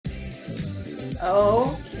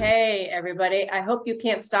Okay, everybody. I hope you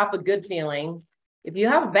can't stop a good feeling. If you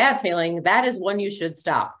have a bad feeling, that is one you should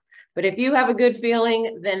stop. But if you have a good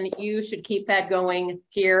feeling, then you should keep that going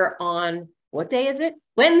here on, what day is it?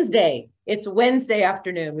 Wednesday. It's Wednesday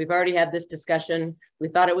afternoon. We've already had this discussion. We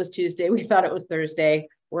thought it was Tuesday. We thought it was Thursday.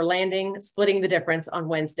 We're splitting the difference on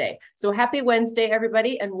Wednesday. So happy Wednesday,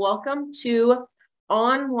 everybody, and welcome to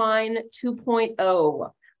Online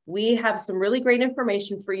 2.0. We have some really great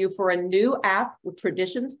information for you for a new app with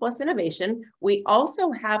Traditions plus Innovation. We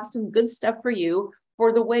also have some good stuff for you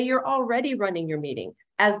for the way you're already running your meeting.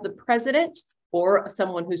 As the president or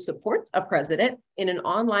someone who supports a president in an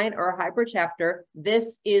online or a hybrid chapter,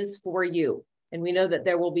 this is for you. And we know that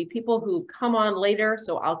there will be people who come on later,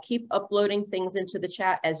 so I'll keep uploading things into the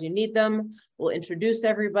chat as you need them. We'll introduce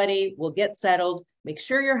everybody, we'll get settled, make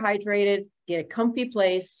sure you're hydrated, get a comfy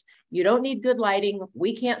place. You don't need good lighting.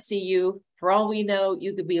 We can't see you. For all we know,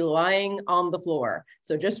 you could be lying on the floor.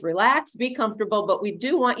 So just relax, be comfortable, but we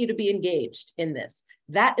do want you to be engaged in this.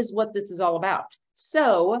 That is what this is all about.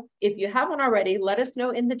 So if you haven't already, let us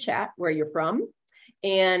know in the chat where you're from.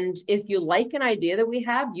 And if you like an idea that we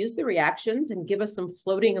have, use the reactions and give us some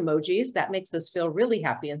floating emojis. That makes us feel really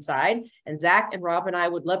happy inside. And Zach and Rob and I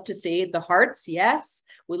would love to see the hearts. Yes.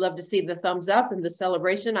 We love to see the thumbs up and the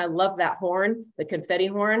celebration. I love that horn, the confetti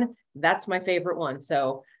horn. That's my favorite one.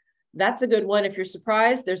 So that's a good one. If you're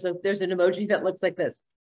surprised, there's an emoji that looks like this.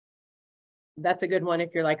 That's a good one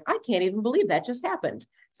if you're like, I can't even believe that just happened.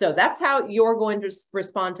 So that's how you're going to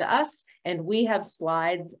respond to us. And we have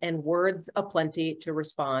slides and words aplenty to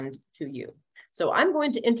respond to you. So I'm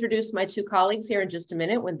going to introduce my two colleagues here in just a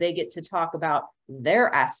minute when they get to talk about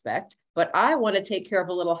their aspect. But I want to take care of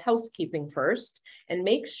a little housekeeping first and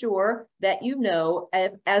make sure that you know,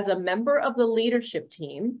 as a member of the leadership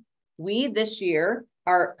team, we this year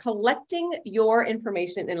are collecting your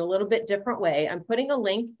information in a little bit different way. I'm putting a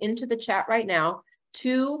link into the chat right now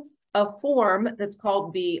to a form that's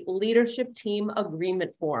called the Leadership Team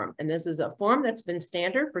Agreement Form. And this is a form that's been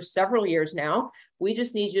standard for several years now. We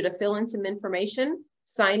just need you to fill in some information,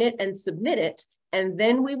 sign it and submit it, and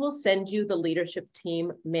then we will send you the Leadership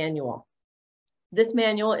Team Manual. This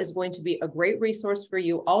manual is going to be a great resource for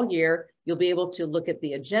you all year. You'll be able to look at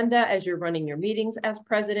the agenda as you're running your meetings as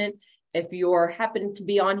president. If you're happen to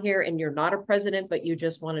be on here and you're not a president, but you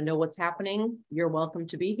just want to know what's happening, you're welcome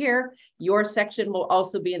to be here. Your section will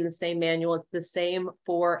also be in the same manual. It's the same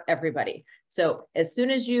for everybody. So as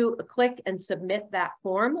soon as you click and submit that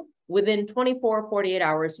form, within 24 or 48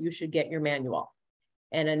 hours, you should get your manual.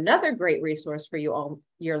 And another great resource for you all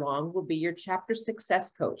year long will be your chapter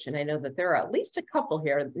success coach. And I know that there are at least a couple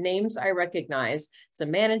here, names I recognize,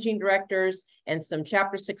 some managing directors and some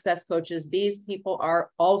chapter success coaches. These people are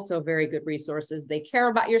also very good resources. They care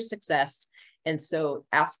about your success. And so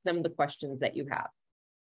ask them the questions that you have.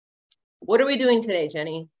 What are we doing today,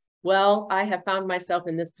 Jenny? Well, I have found myself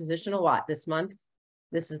in this position a lot this month.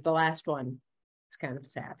 This is the last one. It's kind of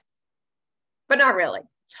sad, but not really.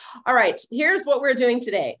 All right, here's what we're doing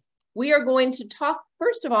today. We are going to talk,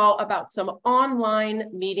 first of all, about some online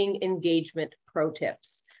meeting engagement pro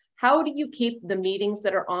tips. How do you keep the meetings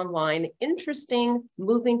that are online interesting,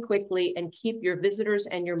 moving quickly, and keep your visitors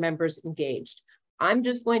and your members engaged? I'm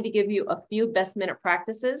just going to give you a few best minute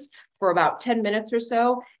practices for about 10 minutes or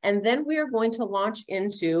so, and then we are going to launch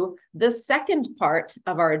into the second part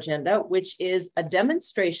of our agenda, which is a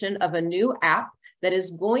demonstration of a new app that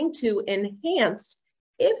is going to enhance,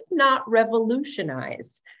 if not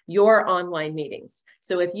revolutionize, your online meetings.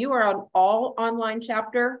 So if you are an all online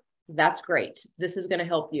chapter, that's great. This is going to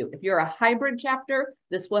help you. If you're a hybrid chapter,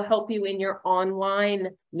 this will help you in your online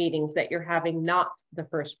meetings that you're having, not the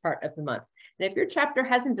first part of the month. And if your chapter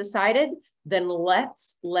hasn't decided, then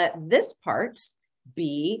let's let this part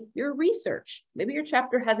be your research. Maybe your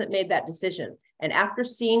chapter hasn't made that decision. And after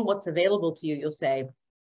seeing what's available to you, you'll say,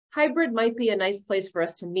 hybrid might be a nice place for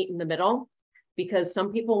us to meet in the middle, because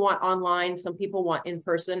some people want online, some people want in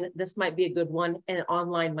person. This might be a good one, and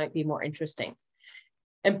online might be more interesting.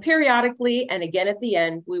 And periodically, and again at the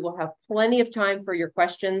end, we will have plenty of time for your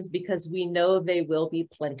questions because we know they will be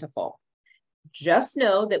plentiful. Just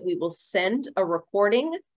know that we will send a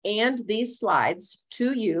recording and these slides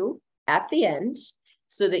to you at the end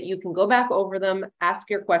so that you can go back over them, ask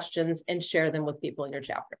your questions, and share them with people in your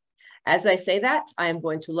chapter. As I say that, I am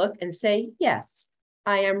going to look and say, yes,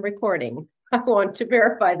 I am recording. I want to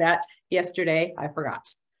verify that. Yesterday, I forgot.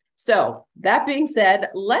 So that being said,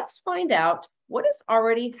 let's find out what is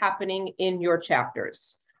already happening in your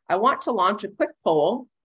chapters. I want to launch a quick poll.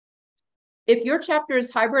 If your chapter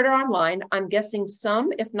is hybrid or online, I'm guessing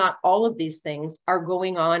some, if not all of these things are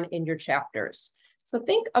going on in your chapters. So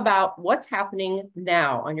think about what's happening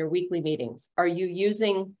now on your weekly meetings. Are you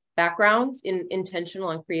using backgrounds in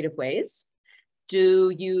intentional and creative ways?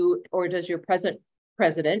 Does your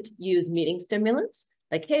president use meeting stimulants?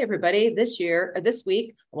 Like, hey, everybody, this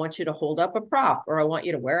week, I want you to hold up a prop, or I want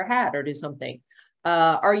you to wear a hat or do something.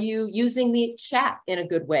 Are you using the chat in a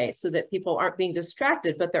good way so that people aren't being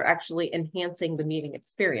distracted, but they're actually enhancing the meeting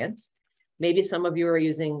experience? Maybe some of you are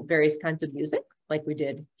using various kinds of music, like we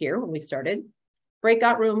did here when we started.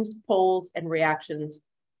 Breakout rooms, polls, and reactions.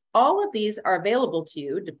 All of these are available to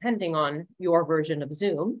you depending on your version of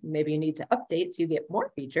Zoom. Maybe you need to update so you get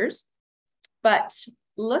more features. But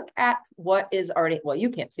look at what is already, well,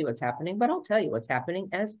 you can't see what's happening, but I'll tell you what's happening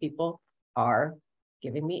as people are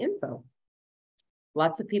giving me info.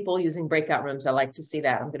 Lots of people using breakout rooms. I like to see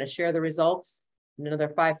that. I'm going to share the results in another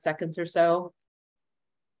 5 seconds or so.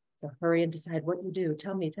 So hurry and decide what you do.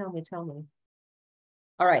 Tell me.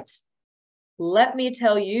 All right. Let me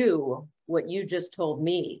tell you what you just told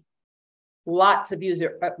me. Lots of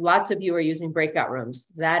you are using breakout rooms.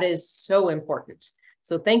 That is so important.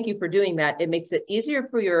 So thank you for doing that. It makes it easier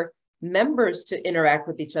for your members to interact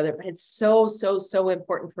with each other, but it's so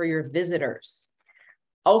important for your visitors.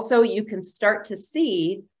 Also, you can start to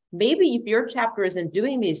see, maybe if your chapter isn't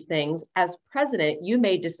doing these things, as president, you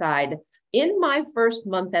may decide, in my first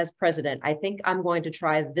month as president, I think I'm going to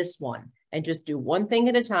try this one and just do one thing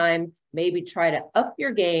at a time, maybe try to up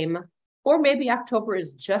your game, or maybe October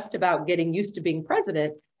is just about getting used to being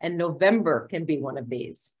president and November can be one of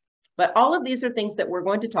these. But all of these are things that we're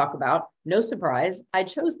going to talk about. No surprise, I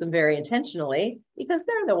chose them very intentionally because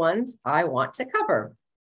they're the ones I want to cover.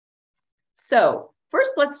 So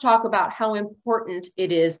first, let's talk about how important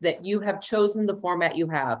it is that you have chosen the format you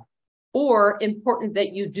have, or important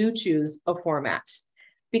that you do choose a format.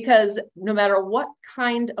 Because no matter what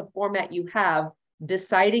kind of format you have,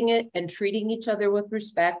 deciding it and treating each other with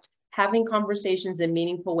respect, having conversations in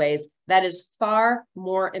meaningful ways, that is far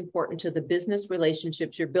more important to the business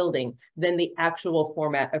relationships you're building than the actual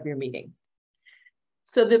format of your meeting.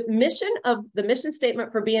 So the mission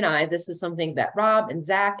statement for BNI, this is something that Rob and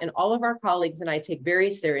Zach and all of our colleagues and I take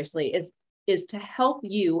very seriously, is to help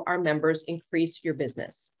you, our members, increase your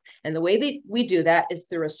business. And the way that we do that is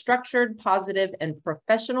through a structured, positive, and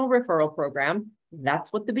professional referral program.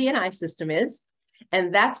 That's what the BNI system is.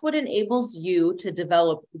 And that's what enables you to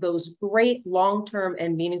develop those great long-term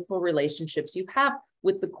and meaningful relationships you have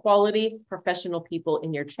with the quality professional people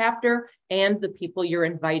in your chapter and the people you're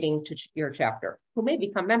inviting to your chapter who may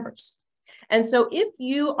become members. And so if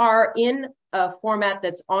you are in a format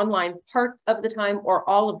that's online part of the time or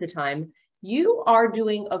all of the time, you are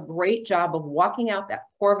doing a great job of walking out that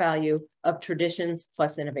core value of traditions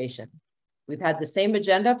plus innovation. We've had the same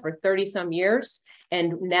agenda for 30 some years.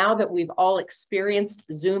 And now that we've all experienced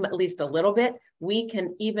Zoom at least a little bit, we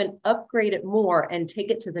can even upgrade it more and take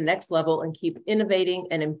it to the next level and keep innovating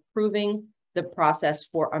and improving the process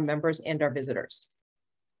for our members and our visitors.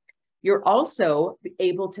 You're also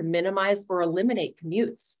able to minimize or eliminate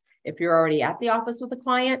commutes. If you're already at the office with a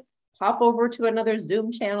client, pop over to another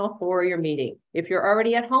Zoom channel for your meeting. If you're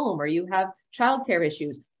already at home or you have childcare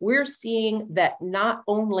issues, we're seeing that not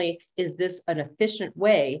only is this an efficient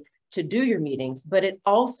way to do your meetings, but it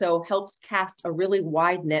also helps cast a really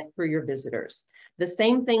wide net for your visitors. The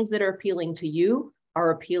same things that are appealing to you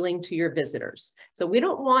are appealing to your visitors. So we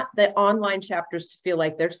don't want the online chapters to feel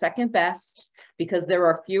like they're second best because there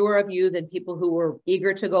are fewer of you than people who are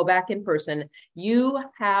eager to go back in person. You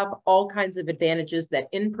have all kinds of advantages that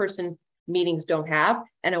in-person meetings don't have,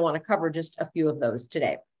 and I want to cover just a few of those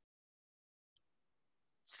today.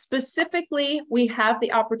 Specifically, we have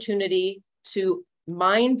the opportunity to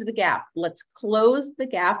mind the gap. Let's close the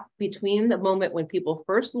gap between the moment when people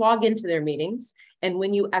first log into their meetings and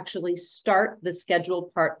when you actually start the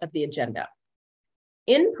scheduled part of the agenda.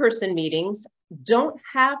 In-person meetings don't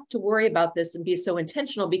have to worry about this and be so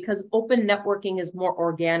intentional because open networking is more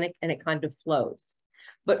organic and it kind of flows.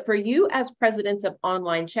 But for you as presidents of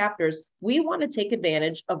online chapters, we want to take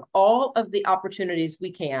advantage of all of the opportunities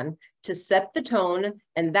we can to set the tone,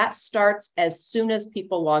 and that starts as soon as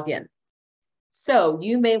people log in. So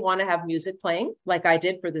you may want to have music playing like I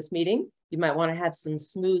did for this meeting. You might want to have some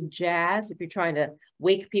smooth jazz if you're trying to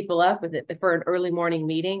wake people up with it for an early morning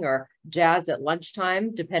meeting, or jazz at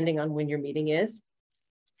lunchtime, depending on when your meeting is.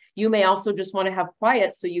 You may also just want to have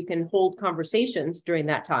quiet so you can hold conversations during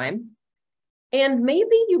that time. And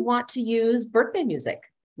maybe you want to use birthday music.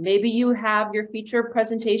 Maybe you have your feature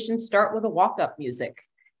presentation start with a walk-up music.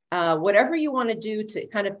 Whatever you want to do to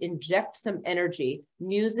kind of inject some energy,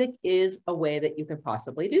 music is a way that you can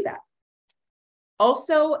possibly do that.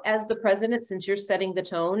 Also, as the president, since you're setting the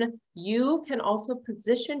tone, you can also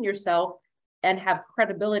position yourself and have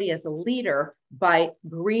credibility as a leader by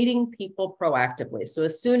greeting people proactively. So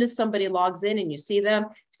as soon as somebody logs in and you see them,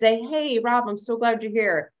 say, hey, Rob, I'm so glad you're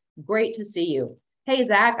here. Great to see you. Hey,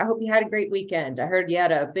 Zach, I hope you had a great weekend. I heard you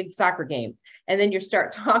had a big soccer game. And then you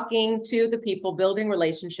start talking to the people, building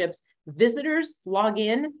relationships. Visitors log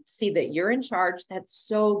in, see that you're in charge. That's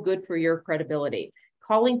so good for your credibility.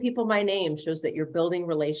 Calling people by name shows that you're building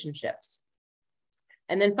relationships.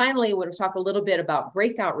 And then finally, we'll talk a little bit about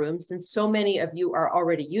breakout rooms, since so many of you are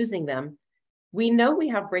already using them. We know we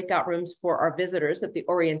have breakout rooms for our visitors at the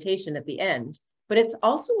orientation at the end, but it's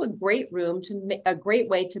also a great way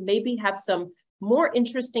to maybe have some more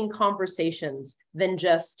interesting conversations than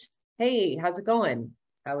just, hey, how's it going?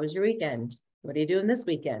 How was your weekend? What are you doing this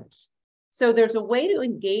weekend? So there's a way to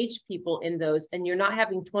engage people in those, and you're not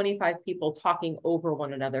having 25 people talking over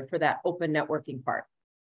one another for that open networking part.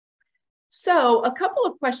 So a couple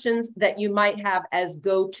of questions that you might have as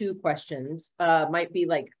go-to questions might be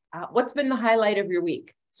like, what's been the highlight of your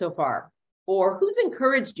week so far? Or who's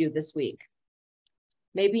encouraged you this week?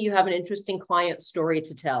 Maybe you have an interesting client story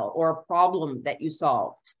to tell or a problem that you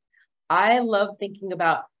solved. I love thinking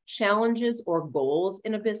about challenges or goals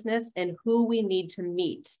in a business and who we need to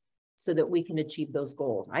meet so that we can achieve those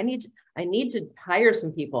goals. I need to hire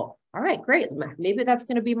some people. All right, great. Maybe that's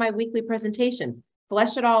going to be my weekly presentation.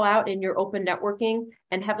 Flesh it all out in your open networking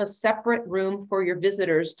and have a separate room for your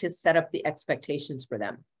visitors to set up the expectations for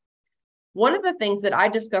them. One of the things that I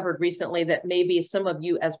discovered recently that maybe some of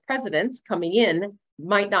you as presidents coming in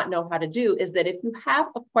might not know how to do is that if you have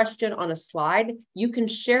a question on a slide, you can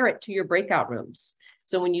share it to your breakout rooms.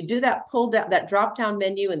 So when you do that, pull down that drop-down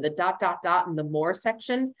menu and the ... and the more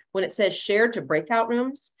section, when it says share to breakout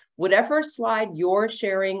rooms, whatever slide you're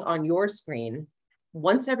sharing on your screen,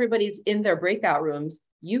 once everybody's in their breakout rooms,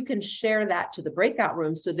 you can share that to the breakout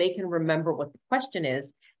rooms so they can remember what the question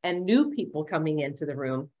is, and new people coming into the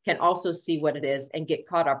room can also see what it is and get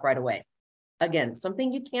caught up right away. Again,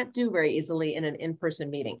 something you can't do very easily in an in-person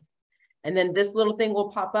meeting. And then this little thing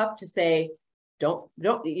will pop up to say,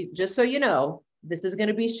 just so you know, this is going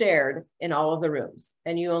to be shared in all of the rooms,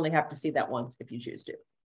 and you only have to see that once if you choose to.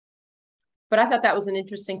 But I thought that was an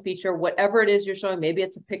interesting feature. Whatever it is you're showing, maybe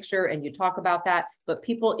it's a picture and you talk about that, but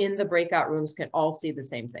people in the breakout rooms can all see the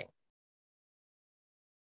same thing.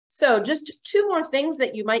 So just two more things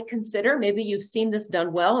that you might consider. Maybe you've seen this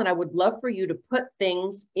done well, and I would love for you to put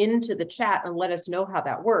things into the chat and let us know how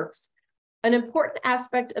that works. An important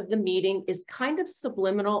aspect of the meeting is kind of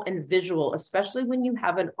subliminal and visual, especially when you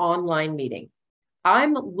have an online meeting.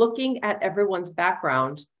 I'm looking at everyone's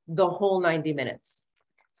background the whole 90 minutes.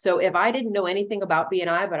 So if I didn't know anything about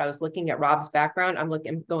BNI, but I was looking at Rob's background, I'm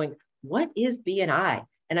going, what is BNI?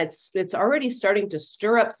 And it's already starting to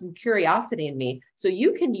stir up some curiosity in me. So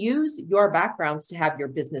you can use your backgrounds to have your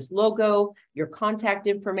business logo, your contact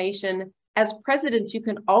information. As presidents, you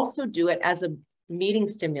can also do it as a meeting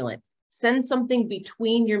stimulant. Send something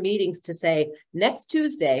between your meetings to say, next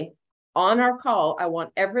Tuesday on our call, I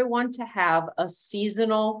want everyone to have a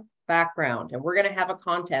seasonal background. And we're going to have a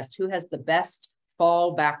contest. Who has the best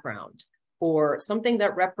fall background, or something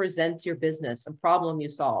that represents your business, a problem you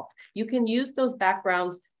solved. You can use those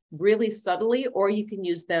backgrounds really subtly, or you can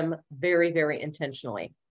use them very, very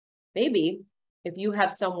intentionally. Maybe if you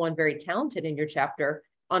have someone very talented in your chapter,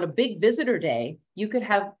 on a big visitor day, you could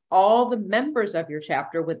have all the members of your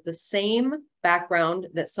chapter with the same background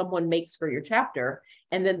that someone makes for your chapter.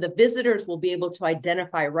 And then the visitors will be able to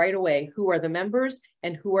identify right away who are the members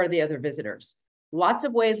and who are the other visitors. Lots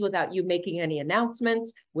of ways without you making any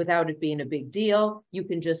announcements, without it being a big deal. You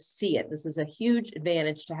can just see it. This is a huge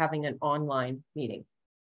advantage to having an online meeting.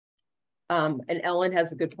 And Ellen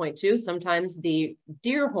has a good point too. Sometimes the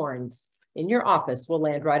deer horns in your office will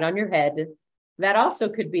land right on your head. That also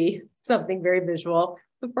could be something very visual,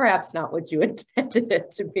 but perhaps not what you intended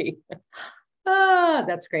it to be.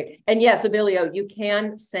 That's great. And yes, Abilio, you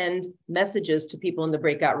can send messages to people in the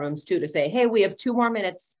breakout rooms too to say, hey, we have 2 more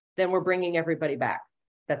minutes. Then we're bringing everybody back.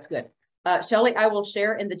 That's good. Shelly, I will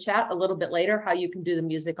share in the chat a little bit later how you can do the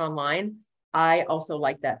music online. I also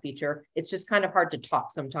like that feature. It's just kind of hard to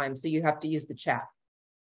talk sometimes, so you have to use the chat.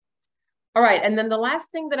 All right, and then the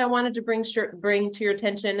last thing that I wanted to bring to your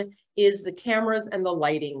attention is the cameras and the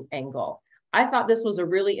lighting angle. I thought this was a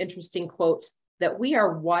really interesting quote, that we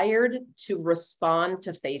are wired to respond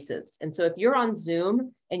to faces. And so if you're on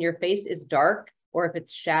Zoom and your face is dark, or if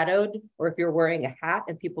it's shadowed, or if you're wearing a hat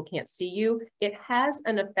and people can't see you, it has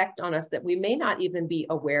an effect on us that we may not even be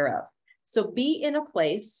aware of. So be in a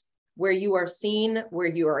place where you are seen, where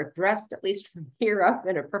you are dressed, at least from here up,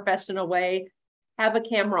 in a professional way. have a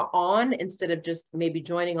camera on instead of just maybe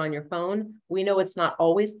joining on your phone. We know it's not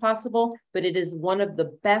always possible, but it is one of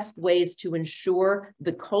the best ways to ensure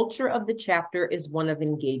the culture of the chapter is one of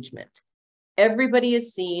engagement. Everybody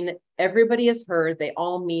is seen, everybody is heard, they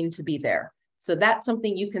all mean to be there. So that's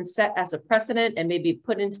something you can set as a precedent and maybe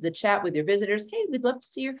put into the chat with your visitors. Hey, we'd love to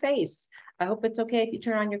see your face. I hope it's okay if you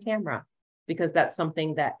turn on your camera, because that's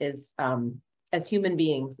something that is, as human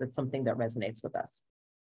beings, that's something that resonates with us.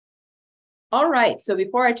 All right, so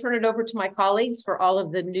before I turn it over to my colleagues for all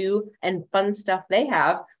of the new and fun stuff they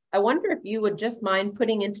have, I wonder if you would just mind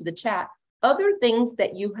putting into the chat other things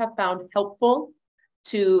that you have found helpful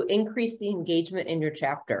to increase the engagement in your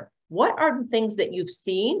chapter. What are the things that you've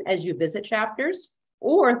seen as you visit chapters,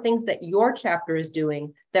 or things that your chapter is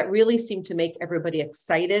doing that really seem to make everybody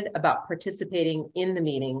excited about participating in the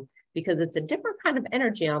meeting? Because it's a different kind of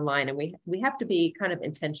energy online, and we have to be kind of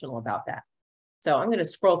intentional about that. So I'm going to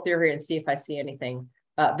scroll through here and see if I see anything.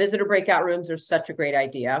 Visitor breakout rooms are such a great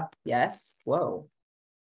idea. Yes. Whoa.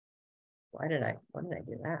 Why did I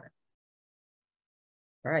do that?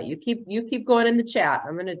 All right, you keep going in the chat.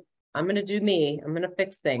 I'm gonna do me. I'm gonna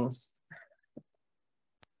fix things.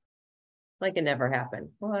 Like it never happened.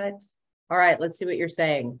 What? All right, let's see what you're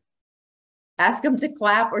saying. Ask them to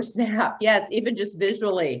clap or snap. Yes, even just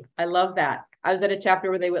visually. I love that. I was at a chapter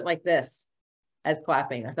where they went like this as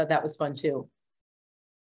clapping. I thought that was fun too.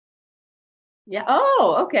 Yeah.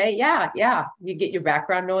 Oh, okay. Yeah. Yeah. You get your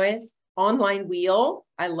background noise. Online wheel.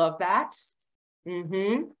 I love that.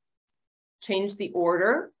 Change the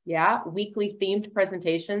order. Yeah. Weekly themed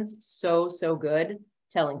presentations. So good.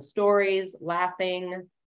 Telling stories, laughing,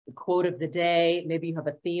 the quote of the day. Maybe you have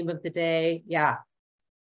a theme of the day. Yeah.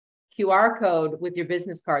 QR code with your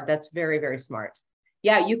business card. That's very, very smart.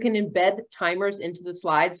 Yeah. You can embed timers into the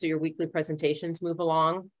slides so your weekly presentations move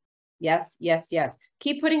along. Yes. Yes. Yes.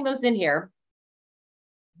 Keep putting those in here,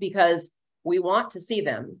 because we want to see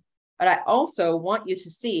them. But I also want you to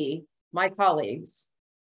see my colleagues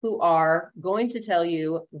who are going to tell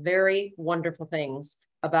you very wonderful things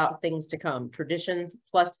about things to come, traditions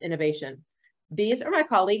plus innovation. These are my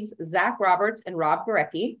colleagues, Zach Roberts and Rob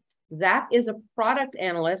Gorecki. Zach is a product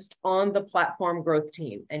analyst on the platform growth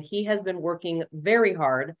team, and he has been working very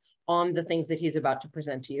hard on the things that he's about to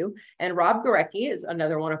present to you. And Rob Gorecki is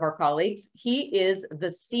another one of our colleagues. He is the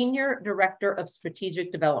Senior Director of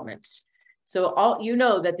Strategic Development. So you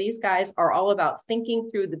know that these guys are all about thinking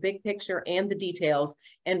through the big picture and the details.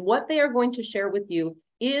 And what they are going to share with you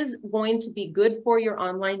is going to be good for your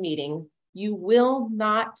online meeting. You will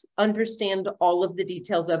not understand all of the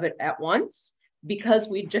details of it at once, because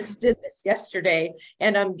we just did this yesterday,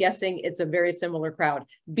 and I'm guessing it's a very similar crowd,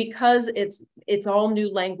 because it's all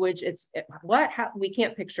new language. We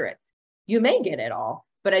can't picture it. You may get it all,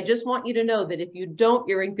 but I just want you to know that if you don't,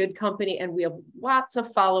 you're in good company, and we have lots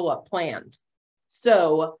of follow-up planned.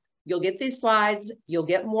 So you'll get these slides, you'll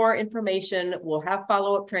get more information. We'll have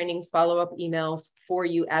follow-up trainings, follow-up emails for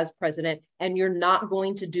you as president, and you're not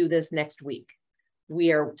going to do this next week.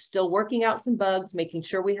 We are still working out some bugs, making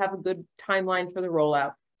sure we have a good timeline for the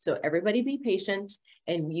rollout. So everybody be patient,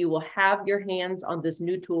 and you will have your hands on this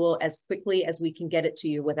new tool as quickly as we can get it to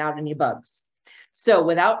you without any bugs. So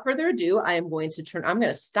without further ado, I'm going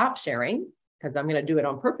to stop sharing, because I'm going to do it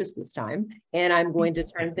on purpose this time. And I'm going to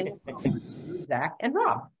turn things over to Zach and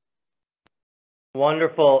Rob.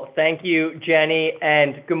 Wonderful. Thank you, Jenny.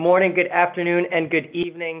 And good morning, good afternoon, and good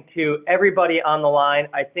evening to everybody on the line.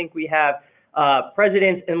 I think we have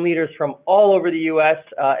presidents and leaders from all over the U.S.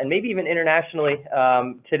 And maybe even internationally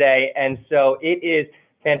today. And so it is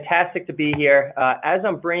fantastic to be here. As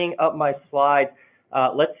I'm bringing up my slides,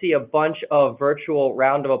 let's see a bunch of virtual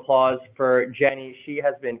round of applause for Jenny. She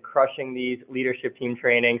has been crushing these leadership team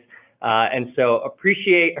trainings. And so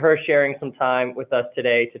appreciate her sharing some time with us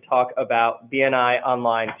today to talk about BNI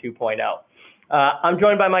Online 2.0. I'm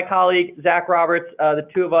joined by my colleague, Zach Roberts. The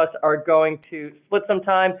two of us are going to split some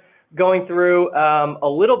time going through a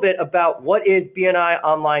little bit about what is BNI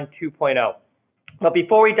Online 2.0. But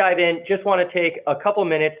before we dive in, just want to take a couple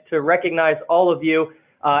minutes to recognize all of you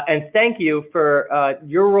and thank you for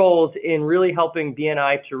your roles in really helping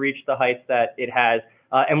BNI to reach the heights that it has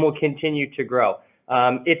and will continue to grow.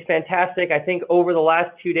 It's fantastic. I think over the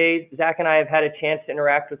last 2 days, Zach and I have had a chance to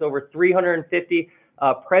interact with over 350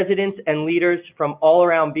 presidents and leaders from all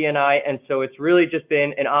around BNI. And so it's really just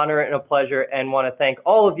been an honor and a pleasure, and want to thank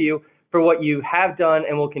all of you for what you have done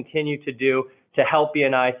and will continue to do to help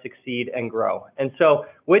BNI succeed and grow. And so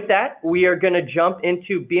with that, we are going to jump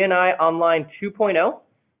into BNI Online 2.0.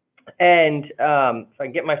 And if I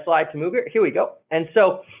can get my slide to move here we go. And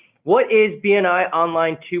so what is BNI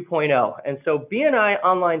Online 2.0? And so BNI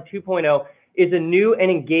Online 2.0 is a new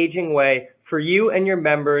and engaging way for you and your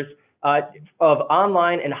members of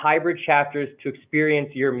online and hybrid chapters to experience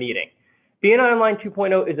your meeting. BNI Online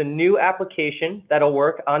 2.0 is a new application that'll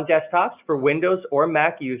work on desktops for Windows or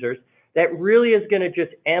Mac users that really is going to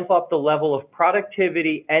just amp up the level of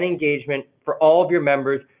productivity and engagement for all of your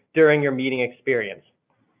members during your meeting experience.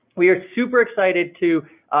 We are super excited to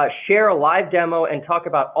share a live demo and talk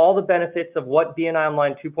about all the benefits of what BNI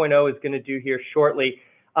Online 2.0 is going to do here shortly.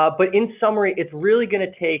 But in summary, it's really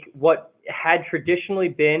going to take what had traditionally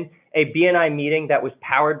been a BNI meeting that was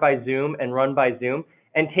powered by Zoom and run by Zoom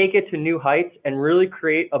and take it to new heights and really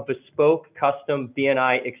create a bespoke custom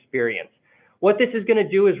BNI experience. What this is going to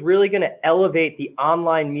do is really going to elevate the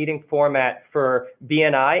online meeting format for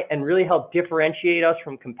BNI and really help differentiate us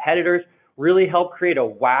from competitors, really help create a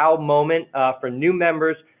wow moment for new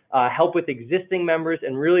members, help with existing members,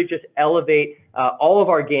 and really just elevate all of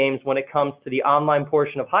our games when it comes to the online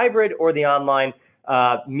portion of hybrid or the online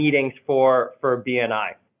meetings for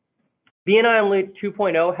BNI. BNI Online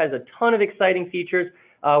 2.0 has a ton of exciting features.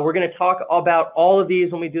 We're going to talk about all of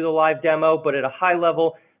these when we do the live demo, but at a high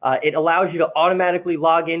level, it allows you to automatically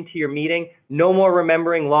log into your meeting. No more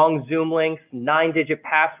remembering long Zoom links, 9-digit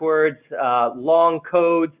passwords, long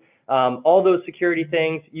codes, all those security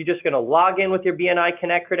things. You're just going to log in with your BNI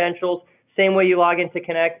Connect credentials. Same way you log into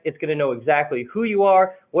Connect, it's going to know exactly who you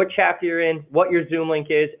are, what chapter you're in, what your Zoom link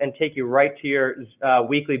is, and take you right to your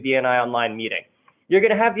weekly BNI Online meeting. You're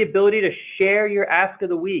going to have the ability to share your Ask of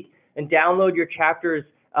the Week and download your chapter's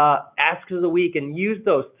Asks of the Week and use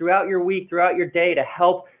those throughout your week, throughout your day to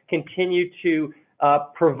help continue to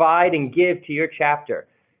provide and give to your chapter.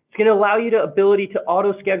 It's going to allow you the ability to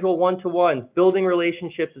auto-schedule one-to-ones. Building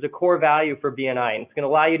relationships is a core value for BNI, and it's going to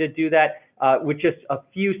allow you to do that with just a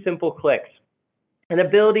few simple clicks. An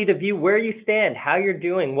ability to view where you stand, how you're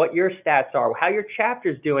doing, what your stats are, how your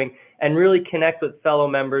chapter's doing, and really connect with fellow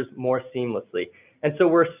members more seamlessly. And so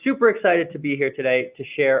we're super excited to be here today to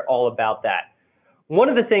share all about that. One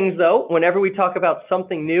of the things, though, whenever we talk about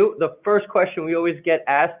something new, the first question we always get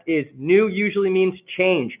asked is, new usually means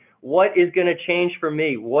change. What is going to change for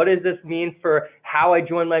me? What does this mean for how I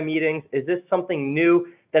join my meetings? Is this something new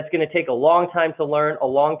that's going to take a long time to learn, a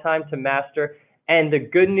long time to master? And the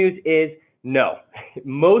good news is no.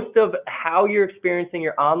 Most of how you're experiencing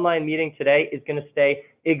your online meeting today is going to stay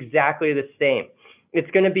exactly the same. It's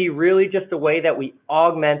going to be really just a way that we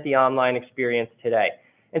augment the online experience today.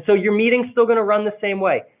 And so your meeting's still going to run the same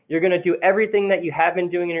way. You're going to do everything that you have been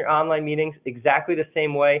doing in your online meetings exactly the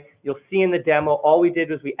same way. You'll see in the demo, all we did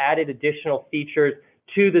was we added additional features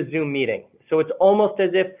to the Zoom meeting. So it's almost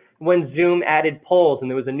as if when Zoom added polls and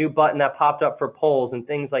there was a new button that popped up for polls and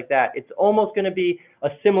things like that. It's almost going to be a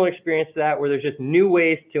similar experience to that, where there's just new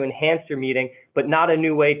ways to enhance your meeting, but not a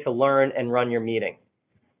new way to learn and run your meeting.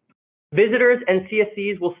 Visitors and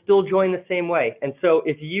CSCs will still join the same way. And so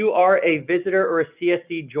if you are a visitor or a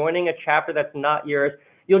CSC joining a chapter that's not yours,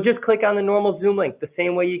 you'll just click on the normal Zoom link, the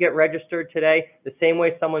same way you get registered today, the same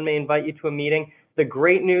way someone may invite you to a meeting. The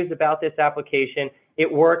great news about this application,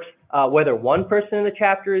 it works whether one person in the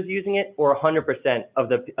chapter is using it or 100%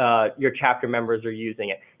 of your chapter members are using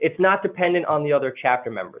it. It's not dependent on the other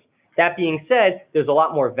chapter members. That being said, there's a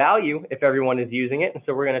lot more value if everyone is using it. And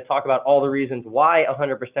so we're going to talk about all the reasons why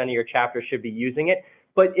 100% of your chapter should be using it.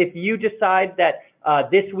 But if you decide that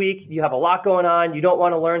this week you have a lot going on, you don't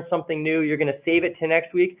want to learn something new, you're going to save it to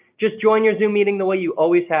next week, just join your Zoom meeting the way you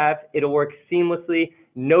always have. It'll work seamlessly,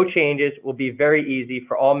 no changes, will be very easy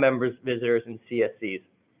for all members, visitors, and CSCs.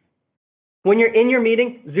 When you're in your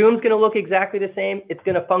meeting, Zoom's going to look exactly the same. It's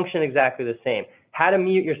going to function exactly the same. How to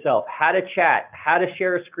mute yourself, how to chat, how to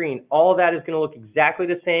share a screen, all of that is going to look exactly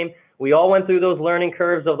the same. We all went through those learning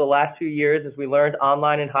curves over the last few years as we learned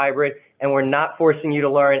online and hybrid, and we're not forcing you to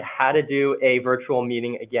learn how to do a virtual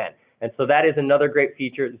meeting again. And so that is another great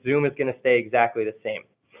feature. Zoom is going to stay exactly the same.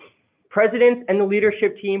 Presidents and the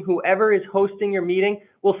leadership team, whoever is hosting your meeting,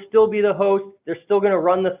 will still be the host. They're still going to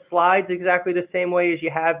run the slides exactly the same way as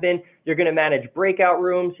you have been. You're going to manage breakout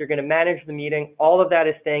rooms. You're going to manage the meeting. All of that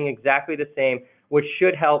is staying exactly the same, which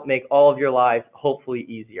should help make all of your lives hopefully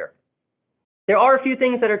easier. There are a few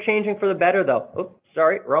things that are changing for the better, though. Oops,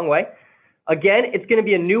 sorry, wrong way. Again, it's going to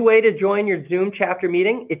be a new way to join your Zoom chapter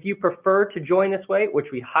meeting. If you prefer to join this way, which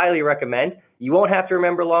we highly recommend, you won't have to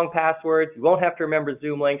remember long passwords. You won't have to remember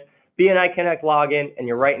Zoom links. BNI Connect login, and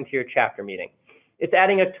you're right into your chapter meeting. It's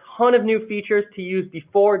adding a ton of new features to use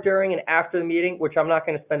before, during, and after the meeting, which I'm not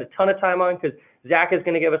going to spend a ton of time on because Zach is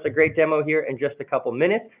going to give us a great demo here in just a couple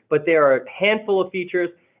minutes. But there are a handful of features,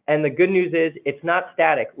 and the good news is it's not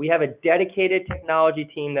static. We have a dedicated technology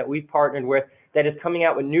team that we've partnered with that is coming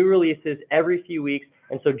out with new releases every few weeks,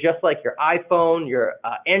 And so just like your iPhone, your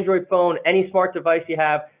Android phone, any smart device you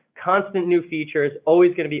have, constant new features,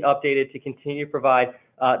 always going to be updated to continue to provide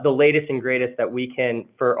the latest and greatest that we can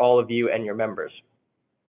for all of you and your members.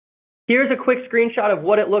 Here's a quick screenshot of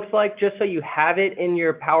what it looks like, just so you have it in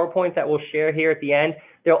your PowerPoint that we'll share here at the end.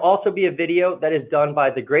 There'll also be a video that is done by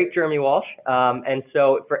the great Jeremy Walsh. And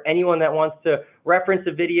so for anyone that wants to reference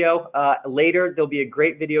a video later, there'll be a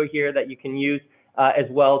great video here that you can use as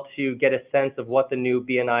well to get a sense of what the new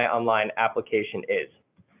BNI Online application is.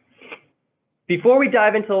 Before we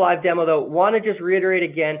dive into the live demo though, want to just reiterate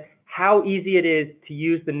again how easy it is to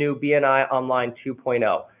use the new BNI Online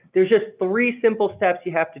 2.0. There's just 3 simple steps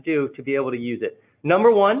you have to do to be able to use it.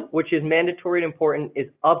 Number 1, which is mandatory and important, is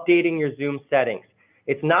updating your Zoom settings.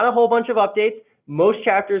 It's not a whole bunch of updates. Most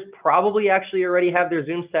chapters probably actually already have their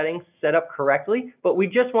Zoom settings set up correctly, but we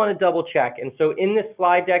just want to double check. And so in this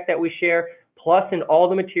slide deck that we share, plus in all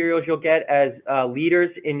the materials you'll get as leaders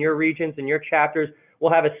in your regions and your chapters,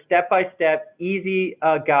 we'll have a step-by-step easy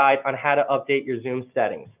guide on how to update your Zoom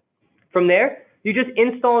settings. From there, you just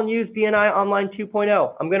install and use BNI Online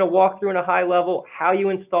 2.0. I'm going to walk through in a high level how you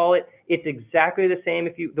install it. It's exactly the same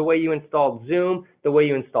the way you install Zoom, the way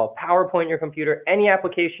you install PowerPoint on your computer, any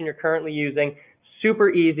application you're currently using. Super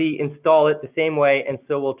easy, install it the same way, and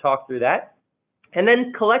so we'll talk through that. And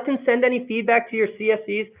then collect and send any feedback to your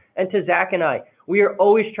CSEs and to Zach and I. We are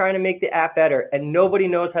always trying to make the app better, and nobody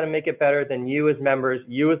knows how to make it better than you as members,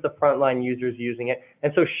 you as the frontline users using it.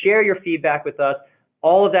 And so share your feedback with us.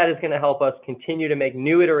 All of that is going to help us continue to make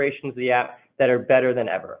new iterations of the app that are better than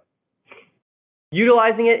ever.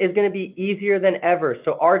 Utilizing it is going to be easier than ever.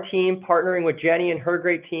 So our team, partnering with Jenny and her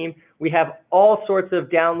great team, we have all sorts of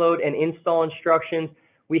download and install instructions.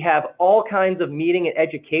 We have all kinds of meeting and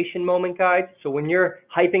education moment guides. So when you're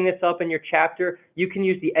hyping this up in your chapter, you can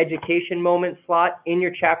use the education moment slot in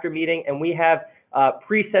your chapter meeting, and we have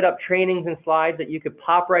pre-set up trainings and slides that you could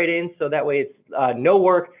pop right in, so that way it's no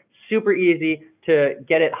work, super easy to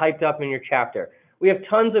get it hyped up in your chapter. We have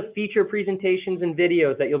tons of feature presentations and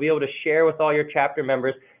videos that you'll be able to share with all your chapter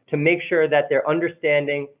members to make sure that they're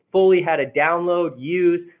understanding fully how to download,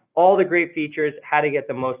 use all the great features, how to get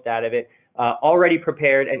the most out of it, already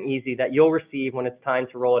prepared and easy that you'll receive when it's time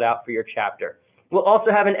to roll it out for your chapter. We'll also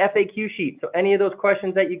have an FAQ sheet. So any of those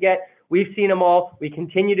questions that you get, we've seen them all. We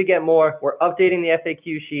continue to get more. We're updating the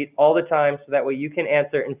FAQ sheet all the time, so that way you can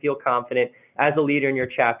answer and feel confident as a leader in your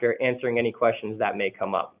chapter answering any questions that may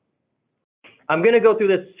come up. I'm going to go through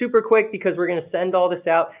this super quick because we're going to send all this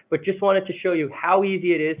out, but just wanted to show you how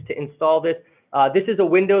easy it is to install this. This is a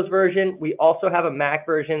Windows version. We also have a Mac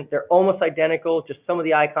version. They're almost identical, just some of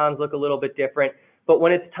the icons look a little bit different. But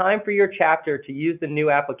when it's time for your chapter to use the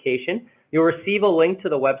new application, you'll receive a link to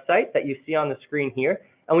the website that you see on the screen here.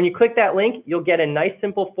 And when you click that link, you'll get a nice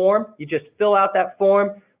simple form. You just fill out that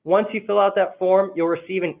form. Once you fill out that form, you'll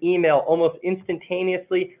receive an email almost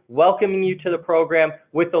instantaneously welcoming you to the program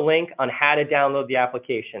with the link on how to download the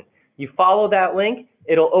application. You follow that link,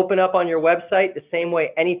 it'll open up on your website the same way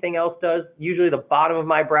anything else does. Usually the bottom of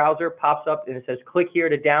my browser pops up and it says click here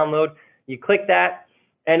to download. You click that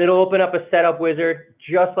and it'll open up a setup wizard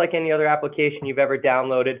just like any other application you've ever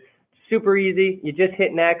downloaded. Super easy. You just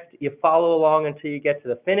hit next, you follow along until you get to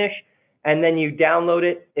the finish, and then you download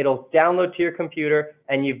it. It'll download to your computer,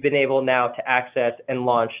 and you've been able now to access and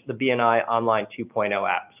launch the BNI Online 2.0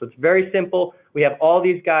 app. So it's very simple. We have all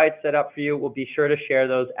these guides set up for you. We'll be sure to share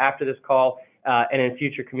those after this call and in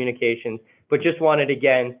future communications. But just wanted,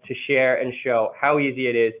 again, to share and show how easy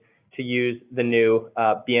it is to use the new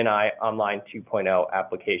BNI Online 2.0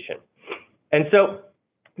 application. And so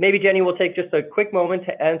maybe, Jenny, we'll take just a quick moment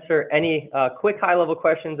to answer any quick high-level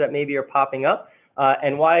questions that maybe are popping up.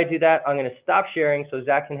 And while I do that, I'm going to stop sharing so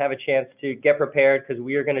Zach can have a chance to get prepared, because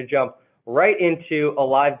we are going to jump right into a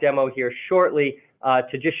live demo here shortly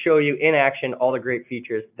to just show you in action all the great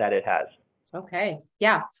features that it has. Okay,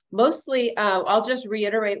 yeah, mostly I'll just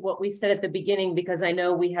reiterate what we said at the beginning, because I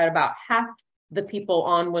know we had about half the people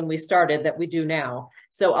on when we started that we do now.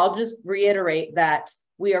 So I'll just reiterate that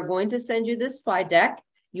we are going to send you this slide deck.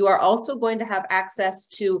 You are also going to have access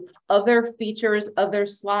to other features, other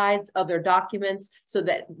slides, other documents, so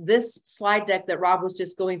that this slide deck that Rob was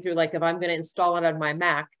just going through, like if I'm going to install it on my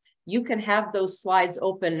Mac, you can have those slides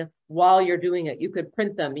open while you're doing it. You could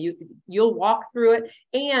print them. You'll walk through it.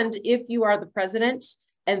 And if you are the president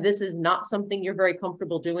and this is not something you're very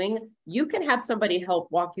comfortable doing, you can have somebody help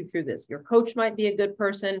walk you through this. Your coach might be a good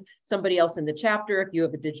person, somebody else in the chapter. If you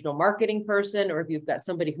have a digital marketing person, or if you've got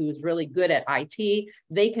somebody who's really good at IT,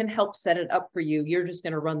 they can help set it up for you. You're just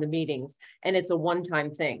going to run the meetings, and it's a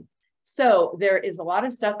one-time thing. So there is a lot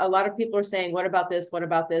of stuff. A lot of people are saying, what about this? What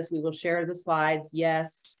about this? We will share the slides.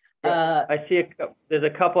 Yes. I see there's a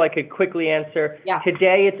couple I could quickly answer. Yeah.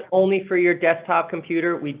 Today, it's only for your desktop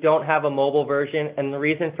computer. We don't have a mobile version. And the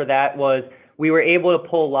reason for that was we were able to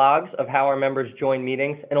pull logs of how our members join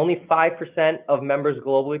meetings, and only 5% of members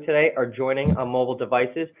globally today are joining on mobile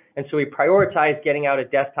devices. And so we prioritize getting out a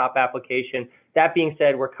desktop application. That being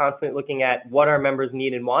said, we're constantly looking at what our members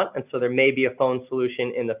need and want. And so there may be a phone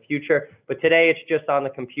solution in the future, but today it's just on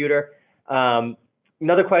the computer.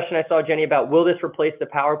 Another question I saw, Jenny, about will this replace the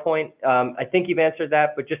PowerPoint? I think you've answered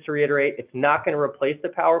that, but just to reiterate, it's not going to replace the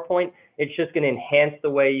PowerPoint. It's just going to enhance the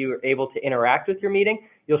way you're able to interact with your meeting.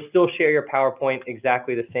 You'll still share your PowerPoint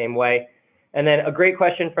exactly the same way. And then a great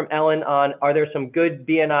question from Ellen on, are there some good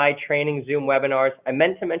BNI training Zoom webinars? I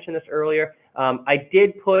meant to mention this earlier. I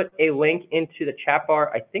did put a link into the chat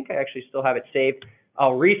bar. I think I actually still have it saved.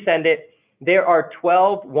 I'll resend it. There are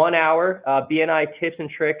 12 one-hour BNI tips and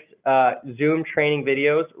tricks Zoom training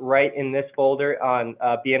videos right in this folder on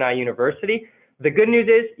BNI University. The good news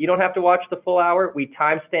is you don't have to watch the full hour. We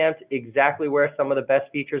timestamped exactly where some of the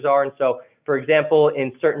best features are. And so, for example,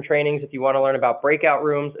 in certain trainings, if you want to learn about breakout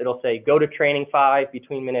rooms, it'll say go to training 5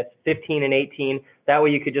 between minutes 15 and 18. That way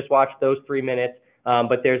you could just watch those 3 minutes.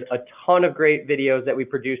 But there's a ton of great videos that we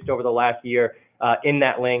produced over the last year in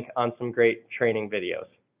that link on some great training videos.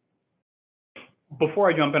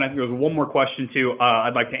 Before I jump in, I think there was one more question too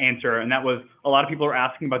I'd like to answer, and that was a lot of people are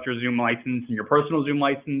asking about your Zoom license and your personal Zoom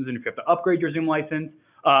license, and if you have to upgrade your Zoom license.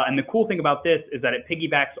 And the cool thing about this is that it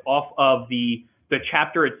piggybacks off of the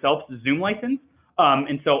chapter itself's Zoom license.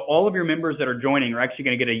 And so all of your members that are joining are actually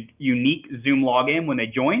going to get a unique Zoom login when they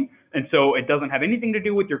join. And so it doesn't have anything to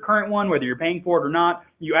do with your current one, whether you're paying for it or not.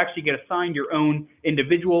 You actually get assigned your own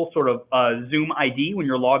individual sort of Zoom ID when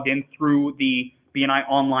you're logged in through the BNI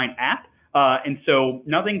Online app. And so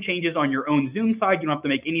nothing changes on your own Zoom side. You don't have to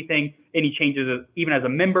make any changes even as a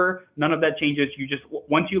member. None of that changes. You just,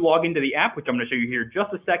 once you log into the app, which I'm going to show you here in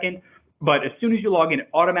just a second, but as soon as you log in, it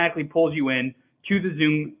automatically pulls you in to the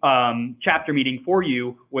Zoom chapter meeting for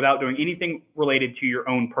you without doing anything related to your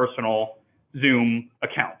own personal Zoom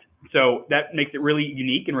account. So that makes it really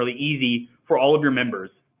unique and really easy for all of your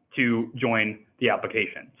members to join the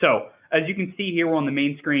application. So as you can see here, we're on the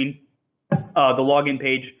main screen, the login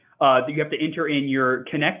page. You have to enter in your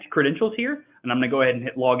Connect credentials here, and I'm going to go ahead and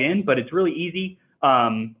hit login, but it's really easy.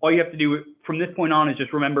 All you have to do from this point on is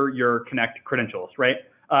just remember your Connect credentials, right?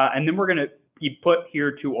 And then we're going to be put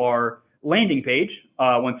here to our landing page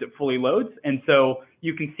once it fully loads. And so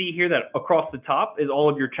you can see here that across the top is all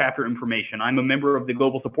of your chapter information. I'm a member of the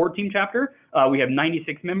Global Support Team chapter. We have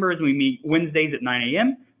 96 members. We meet Wednesdays at 9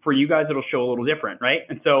 a.m. For you guys, it'll show a little different, right?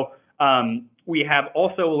 And so we have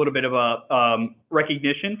also a little bit of a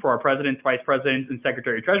recognition for our presidents, vice presidents, and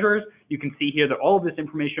secretary treasurers. You can see here that all of this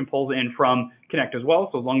information pulls in from Connect as well.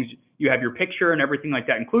 So as long as you have your picture and everything like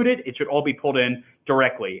that included, it should all be pulled in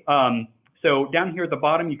directly. So down here at the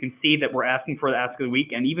bottom, you can see that we're asking for the Ask of the Week,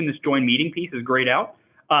 and even this join meeting piece is grayed out.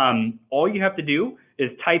 All you have to do is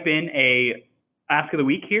type in a Ask of the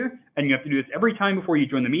Week here, and you have to do this every time before you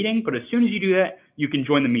join the meeting. But as soon as you do that, you can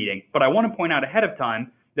join the meeting. But I want to point out ahead of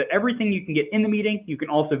time that everything you can get in the meeting, you can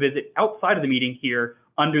also visit outside of the meeting here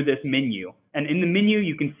under this menu. And in the menu,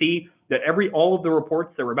 you can see that all of the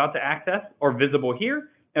reports that we're about to access are visible here,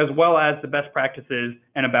 as well as the best practices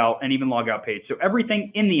and about and even logout page. So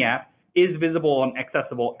everything in the app is visible and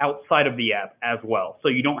accessible outside of the app as well. So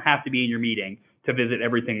you don't have to be in your meeting to visit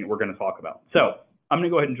everything that we're going to talk about. So I'm going to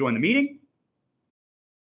go ahead and join the meeting.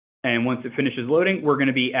 And once it finishes loading, we're going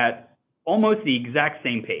to be at almost the exact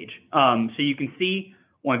same page. So you can see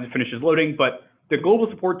once it finishes loading, but the Global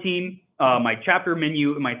Support Team, my chapter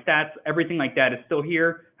menu, my stats, everything like that is still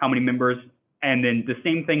here, how many members, and then the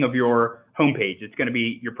same thing of your homepage. It's going to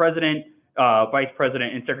be your president, vice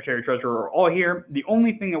president, and secretary treasurer are all here. The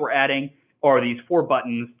only thing that we're adding are these 4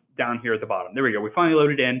 buttons down here at the bottom. There we go. We finally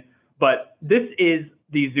loaded in, but this is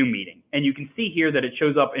the Zoom meeting. And you can see here that it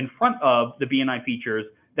shows up in front of the BNI features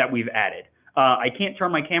that we've added. I can't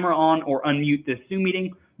turn my camera on or unmute this Zoom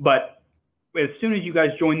meeting, but as soon as you guys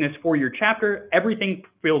join this for your chapter, everything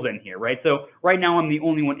fills in here, right? So right now I'm the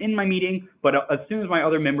only one in my meeting, but as soon as my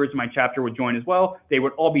other members in my chapter would join as well, they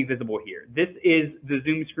would all be visible here. This is the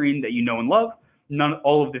Zoom screen that you know and love.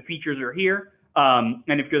 All of the features are here. And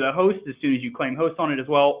if you're the host, as soon as you claim host on it as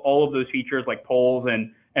well, all of those features like polls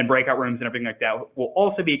and breakout rooms and everything like that will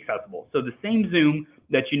also be accessible. So the same Zoom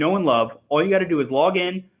that you know and love, all you got to do is log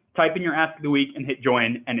in, type in your Ask of the Week, and hit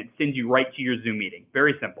join, and it sends you right to your Zoom meeting.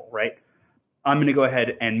 Very simple, right? I'm going to go ahead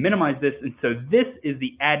and minimize this. And so this is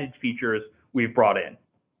the added features we've brought in,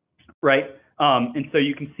 right? And so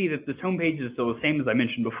you can see that this homepage is still the same as I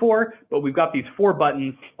mentioned before, but we've got these 4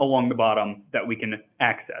 buttons along the bottom that we can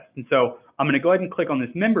access. And so I'm going to go ahead and click on this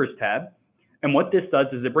members tab. And what this does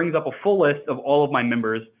is it brings up a full list of all of my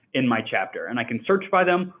members in my chapter. And I can search by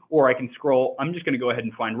them, or I can scroll. I'm just going to go ahead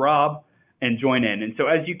and find Rob and join in. And so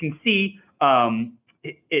as you can see,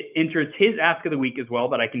 it enters his ask of the week as well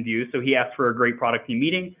that I can view. So he asked for a great product team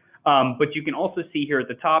meeting. But you can also see here at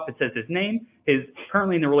the top, it says his name, his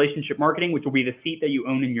currently in the relationship marketing, which will be the seat that you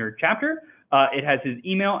own in your chapter. It has his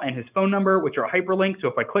email and his phone number, which are hyperlinks. So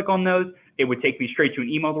if I click on those, it would take me straight to an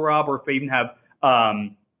email to Rob, or if I even have,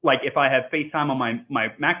 like if I have FaceTime on my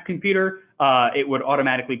Mac computer, it would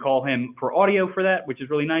automatically call him for audio for that, which is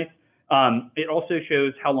really nice. It also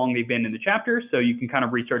shows how long they've been in the chapter, so you can kind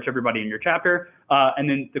of research everybody in your chapter. And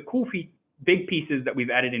then the cool big pieces that we've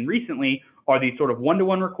added in recently are these sort of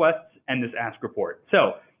one-to-one requests and this ask report.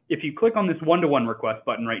 So if you click on this one-to-one request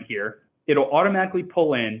button right here, it'll automatically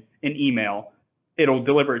pull in an email. It'll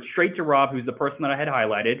deliver it straight to Rob, who's the person that I had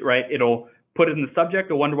highlighted, right? It'll put it in the subject,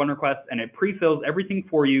 a one-to-one request, and it pre-fills everything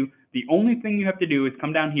for you. The only thing you have to do is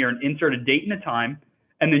come down here and insert a date and a time,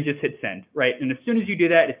 and then just hit send, right? And as soon as you do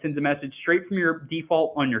that, it sends a message straight from your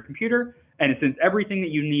default on your computer, and it sends everything that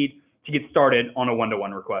you need to get started on a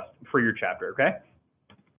one-to-one request for your chapter, okay?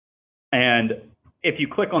 And if you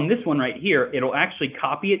click on this one right here, it'll actually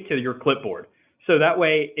copy it to your clipboard. So that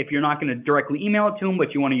way, if you're not going to directly email it to them,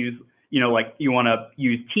 but you want to use, like you want to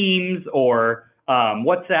use Teams or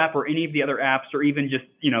WhatsApp or any of the other apps, or even just,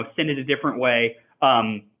 send it a different way,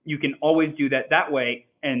 you can always do that way,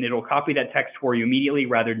 and it'll copy that text for you immediately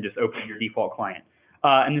rather than just opening your default client.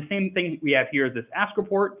 And the same thing we have here is this ask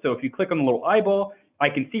report. So if you click on the little eyeball, I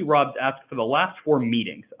can see Rob's ask for the last 4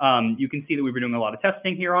 meetings. You can see that we've been doing a lot of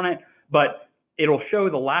testing here on it, but it'll show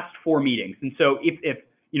the last 4 meetings. And so if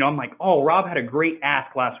I'm like, oh, Rob had a great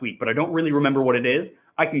ask last week, but I don't really remember what it is,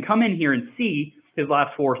 I can come in here and see his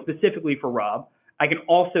last 4 specifically for Rob. I can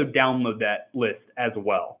also download that list as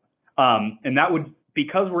well. And that would,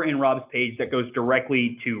 because we're in Rob's page, that goes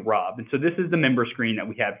directly to Rob. And so this is the member screen that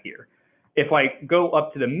we have here. If I go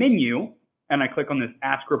up to the menu and I click on this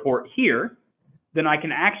ask report here, then I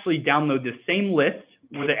can actually download the same list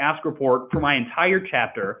with the ask report for my entire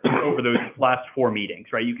chapter over those last 4 meetings,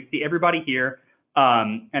 right? You can see everybody here.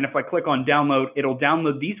 And if I click on download, it'll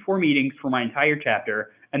download these 4 meetings for my entire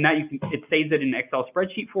chapter. And that it saves it in an Excel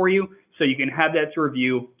spreadsheet for you. So you can have that to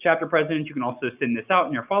review. Chapter presidents, you can also send this out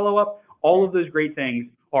in your follow-up. All of those great things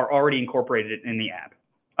are already incorporated in the app.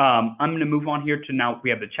 I'm going to move on here to now we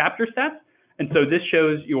have the chapter stats. And so this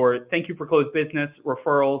shows your thank you for closed business,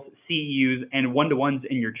 referrals, CEUs, and one-to-ones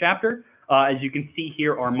in your chapter. As you can see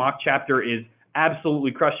here, our mock chapter is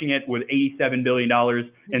absolutely crushing it with $87 billion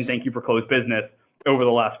in thank you for closed business over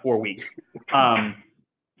the last 4 weeks.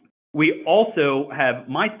 We also have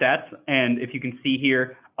my stats, and if you can see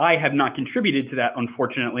here, I have not contributed to that,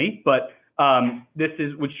 unfortunately, but this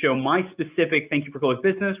would show my specific thank you for closed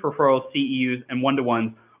business, referrals, CEUs, and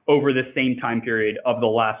one-to-ones over the same time period of the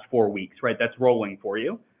last 4 weeks, right? That's rolling for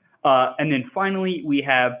you. And then finally, we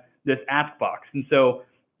have this ask box. And so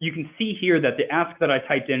you can see here that the ask that I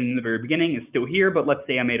typed in the very beginning is still here, but let's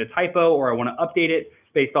say I made a typo or I want to update it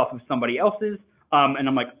based off of somebody else's. And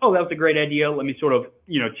I'm like, oh, that was a great idea. Let me sort of,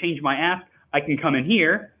 change my ask. I can come in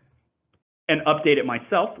here and update it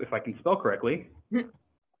myself if I can spell correctly.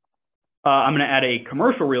 I'm going to add a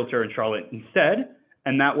commercial realtor in Charlotte instead.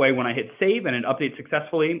 And that way, when I hit save and it updates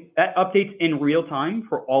successfully, that updates in real time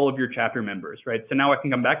for all of your chapter members, right? So now I can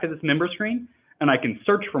come back to this member screen and I can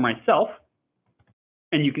search for myself.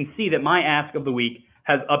 And you can see that my ask of the week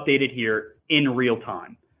has updated here in real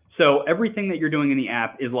time. So everything that you're doing in the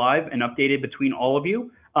app is live and updated between all of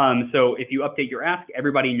you. So if you update your ask,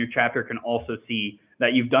 everybody in your chapter can also see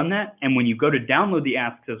that you've done that. And when you go to download the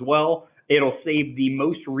asks as well, it'll save the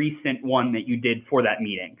most recent one that you did for that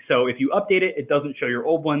meeting. So if you update it, it doesn't show your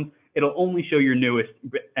old ones. It'll only show your newest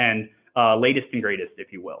and latest and greatest,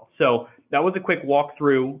 if you will. So that was a quick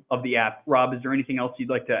walkthrough of the app. Rob, is there anything else you'd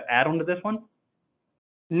like to add onto this one?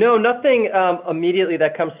 No, nothing immediately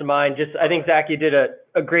that comes to mind. Just, I think, Zach, you did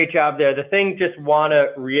a great job there. The thing just want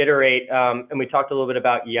to reiterate, and we talked a little bit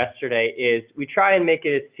about yesterday, is we try and make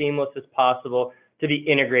it as seamless as possible to be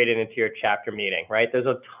integrated into your chapter meeting, right? There's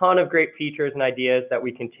a ton of great features and ideas that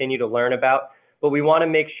we continue to learn about, but we want to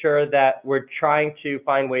make sure that we're trying to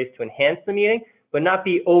find ways to enhance the meeting, but not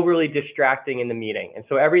be overly distracting in the meeting. And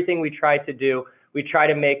so everything we try to do, we try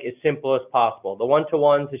to make as simple as possible. The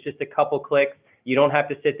one-to-ones is just a couple clicks. You don't have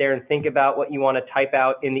to sit there and think about what you want to type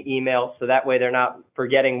out in the email, so that way they're not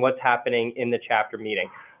forgetting what's happening in the chapter meeting.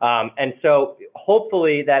 And so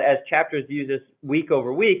hopefully that as chapters use this week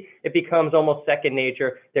over week, it becomes almost second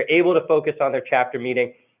nature. They're able to focus on their chapter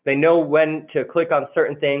meeting. They know when to click on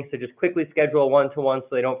certain things to just quickly schedule a one-to-one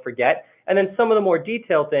so they don't forget. And then some of the more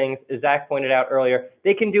detailed things, as Zach pointed out earlier,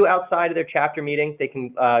 they can do outside of their chapter meeting. They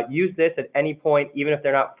can use this at any point, even if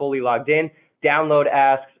they're not fully logged in, download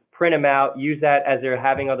asks, print them out, use that as they're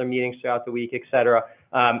having other meetings throughout the week, et cetera.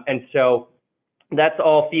 And so that's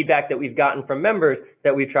all feedback that we've gotten from members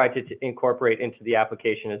that we've tried to incorporate into the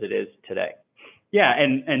application as it is today. Yeah,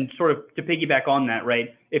 and sort of to piggyback on that,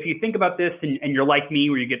 right? If you think about this and you're like me,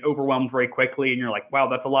 where you get overwhelmed very quickly and you're like, wow,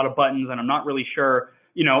 that's a lot of buttons and I'm not really sure,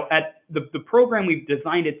 you know, at the program, we've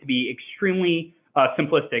designed it to be extremely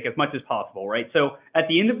simplistic as much as possible, right? So at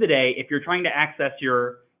the end of the day, if you're trying to access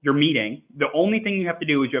your meeting, the only thing you have to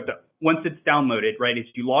do is you have to, once it's downloaded, right, is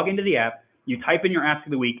you log into the app, you type in your ask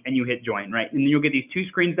of the week and you hit join, right? And then you'll get these two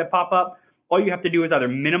screens that pop up. All you have to do is either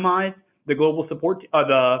minimize the global support,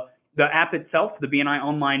 the app itself, the BNI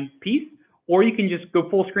Online piece, or you can just go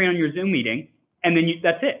full screen on your Zoom meeting, and then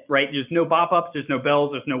that's it, right? There's no pop-ups, there's no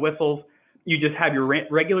bells, there's no whistles. You just have your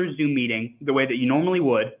regular Zoom meeting the way that you normally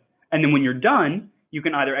would, and then when you're done, you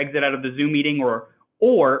can either exit out of the Zoom meeting or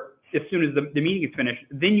as soon as the meeting is finished,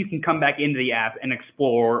 then you can come back into the app and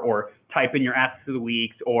explore or type in your asks of the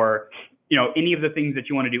weeks or, you know, any of the things that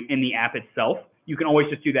you want to do in the app itself. You can always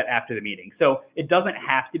just do that after the meeting. So it doesn't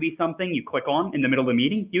have to be something you click on in the middle of the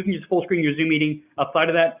meeting. You can just full screen your Zoom meeting outside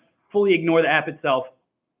of that, fully ignore the app itself,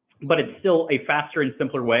 but it's still a faster and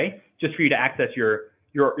simpler way just for you to access your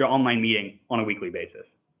online meeting on a weekly basis.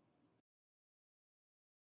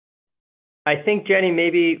 I think, Jenny,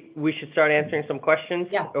 maybe we should start answering some questions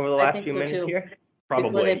over the last few minutes here.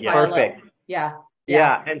 Probably, yeah. Perfect.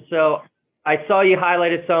 Yeah. And so I saw you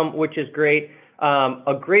highlighted some, which is great.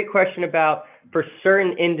 A great question about, for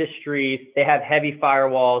certain industries, they have heavy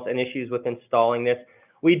firewalls and issues with installing this.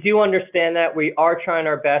 We do understand that. We are trying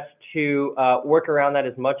our best to work around that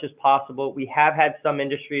as much as possible. We have had some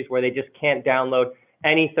industries where they just can't download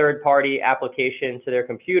any third-party application to their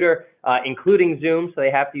computer, including Zoom, so they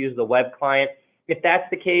have to use the web client. If that's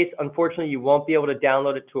the case, unfortunately, you won't be able to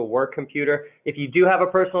download it to a work computer. If you do have a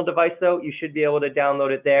personal device, though, you should be able to download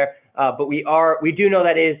it there. But we do know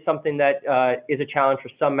that is something that is a challenge for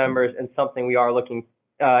some members and something we are looking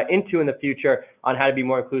into in the future on how to be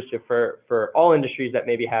more inclusive for all industries that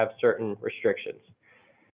maybe have certain restrictions.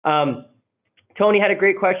 Tony had a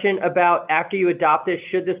great question about, after you adopt this,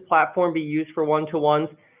 should this platform be used for one-to-ones?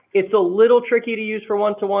 It's a little tricky to use for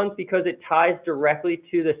one-to-ones because it ties directly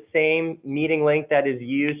to the same meeting link that is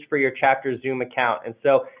used for your chapter Zoom account. And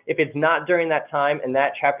so if it's not during that time and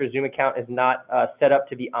that chapter Zoom account is not set up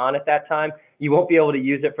to be on at that time, you won't be able to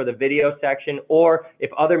use it for the video section. Or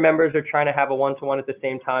if other members are trying to have a one-to-one at the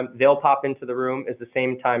same time, they'll pop into the room at the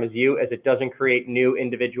same time as you, as it doesn't create new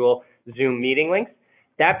individual Zoom meeting links.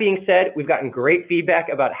 That being said, we've gotten great feedback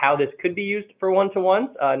about how this could be used for one-to-ones,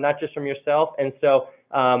 not just from yourself. And so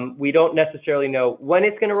we don't necessarily know when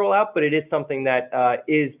it's going to roll out, but it is something that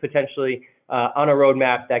is potentially on a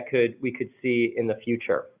roadmap that we could see in the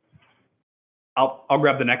future. I'll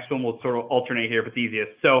grab the next one. We'll sort of alternate here if it's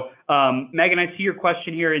easiest. So Megan, I see your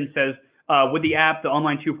question here and says, would the app, the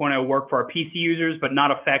Online 2.0, work for our PC users but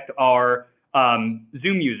not affect our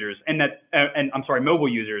Zoom users and I'm sorry, mobile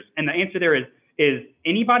users? And the answer there is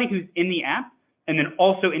anybody who's in the app, and then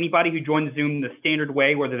also anybody who joins Zoom the standard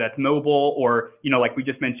way, whether that's mobile or, you know, like we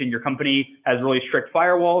just mentioned, your company has really strict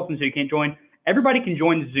firewalls and so you can't join. Everybody can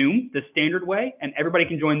join Zoom the standard way, and everybody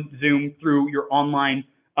can join Zoom through your online,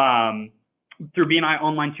 through BNI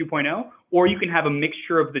Online 2.0, or you can have a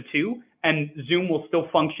mixture of the two, and Zoom will still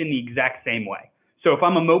function the exact same way. So if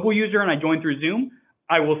I'm a mobile user and I join through Zoom,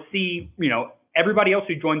 I will see, you know, everybody else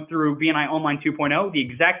who joined through BNI Online 2.0 the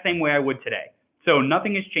exact same way I would today. So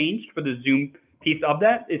nothing has changed for the Zoom piece of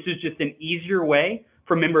that. It's just an easier way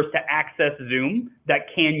for members to access Zoom that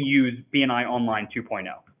can use BNI Online 2.0,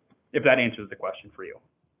 if that answers the question for you.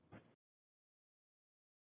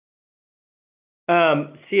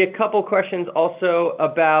 See a couple questions also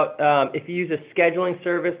about if you use a scheduling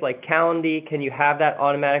service like Calendly, can you have that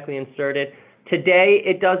automatically inserted? Today,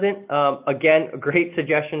 it doesn't. Again, a great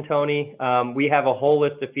suggestion, Tony. We have a whole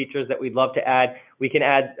list of features that we'd love to add. We can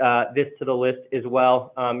add this to the list as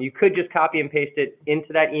well. You could just copy and paste it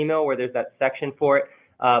into that email where there's that section for it.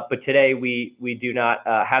 But today, we do not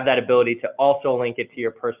have that ability to also link it to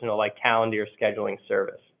your personal, like, Calendly or scheduling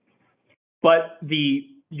service. But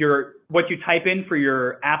what you type in for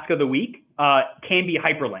your ask of the week can be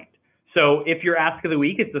hyperlinked. So if your ask of the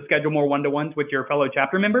week is to schedule more one-to-ones with your fellow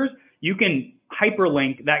chapter members, you can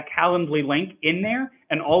hyperlink that Calendly link in there,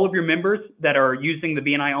 and all of your members that are using the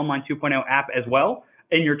BNI Online 2.0 app as well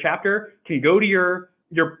in your chapter can go to your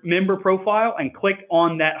member profile and click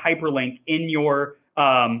on that hyperlink in your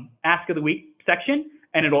Ask of the Week section,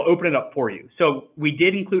 and it'll open it up for you. So we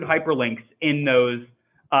did include hyperlinks in those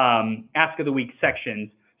Ask of the Week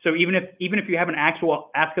sections. So even if you have an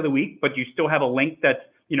actual Ask of the Week, but you still have a link that's,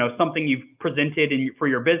 you know, something you've presented for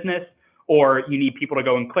your business, or you need people to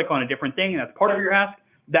go and click on a different thing, and that's part of your ask,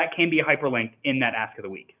 that can be a hyperlink in that Ask of the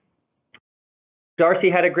Week. Darcy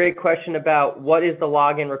had a great question about what is the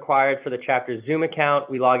login required for the chapter Zoom account.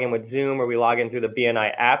 We log in with Zoom or we log in through the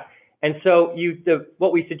BNI app. And so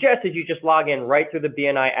what we suggest is you just log in right through the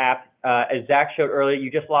BNI app. As Zach showed earlier, you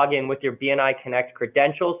just log in with your BNI Connect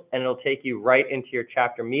credentials and it'll take you right into your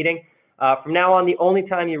chapter meeting. From now on, the only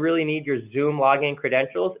time you really need your Zoom login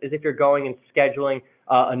credentials is if you're going and scheduling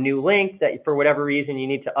a new link that for whatever reason you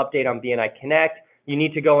need to update on BNI Connect. You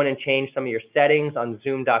need to go in and change some of your settings on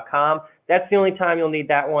zoom.com. That's the only time you'll need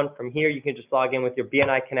that one. From here, you can just log in with your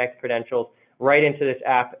BNI Connect credentials right into this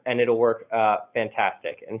app and it'll work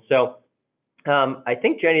fantastic. And so I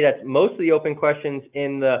think, Jenny, that's most of the open questions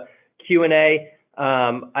in the Q&A.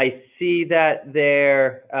 I see that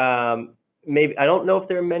there, maybe, I don't know if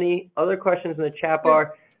there are many other questions in the chat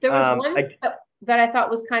bar. There was one that I thought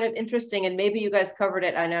was kind of interesting, and maybe you guys covered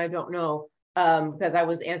it, and I don't know, because I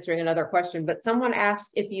was answering another question, but someone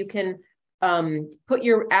asked if you can put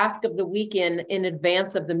your Ask of the Week in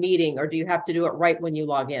advance of the meeting, or do you have to do it right when you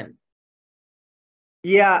log in?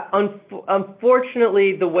 Yeah,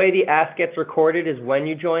 unfortunately, the way the ask gets recorded is when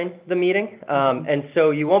you join the meeting, and so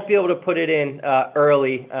you won't be able to put it in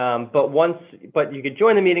early. But you could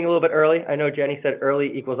join the meeting a little bit early. I know Jenny said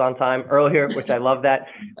early equals on time earlier, which I love that.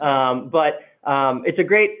 It's a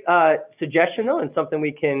great suggestion though, and something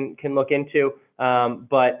we can look into.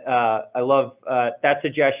 I love that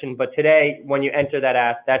suggestion. But today, when you enter that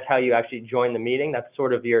ask, that's how you actually join the meeting. That's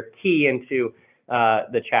sort of your key into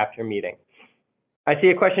the chapter meeting. I see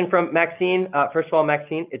a question from Maxine. First of all,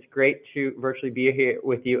 Maxine, it's great to virtually be here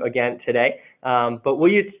with you again today. But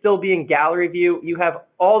will you still be in gallery view? You have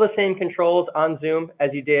all the same controls on Zoom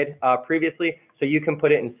as you did previously. So you can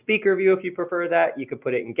put it in speaker view if you prefer that. You could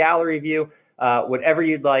put it in gallery view, whatever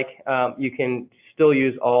you'd like. You can still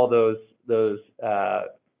use all those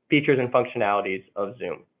features and functionalities of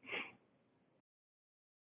Zoom.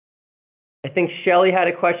 I think Shelly had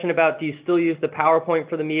a question about, do you still use the PowerPoint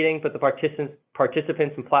for the meeting, but the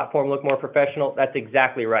participants and platform look more professional? That's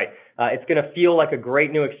exactly right. It's going to feel like a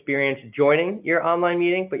great new experience joining your online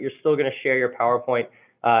meeting, but you're still going to share your PowerPoint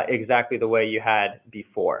exactly the way you had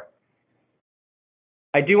before.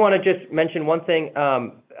 I do want to just mention one thing.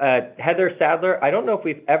 Heather Sadler, I don't know if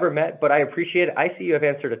we've ever met, but I appreciate it. I see you have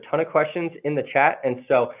answered a ton of questions in the chat. And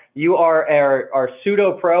so you are our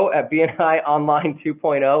pseudo pro at BNI Online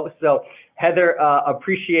 2.0. So Heather,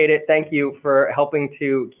 appreciate it. Thank you for helping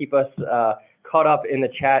to keep us caught up in the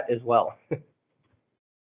chat as well.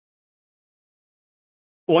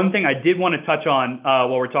 One thing I did want to touch on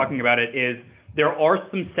while we're talking about it is there are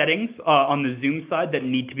some settings on the Zoom side that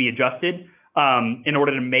need to be adjusted in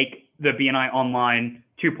order to make the BNI Online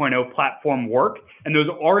 2.0 platform work, and those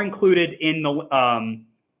are included in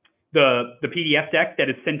the PDF deck that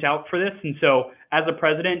is sent out for this. And so, as a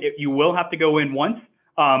president, you will have to go in once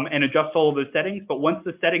and adjust all of those settings. But once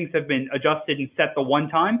the settings have been adjusted and set the one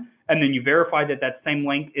time, and then you verify that that same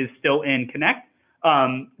link is still in Connect,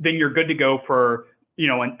 then you're good to go for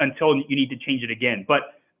until you need to change it again. But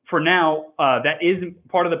for now, that is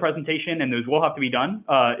part of the presentation, and those will have to be done,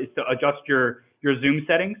 is to adjust your Zoom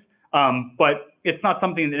settings. But it's not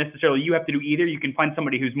something that necessarily you have to do either. You can find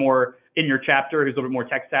somebody who's more in your chapter, who's a little bit more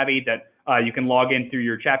tech savvy, that you can log in through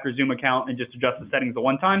your chapter Zoom account and just adjust the settings at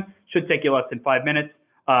one time. Should take you less than 5 minutes.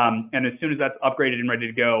 And as soon as that's upgraded and ready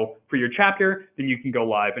to go for your chapter, then you can go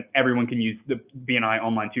live and everyone can use the BNI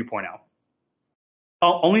Online 2.0.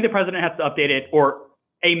 Only the president has to update it, or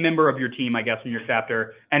a member of your team, I guess, in your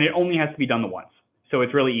chapter, and it only has to be done the once. So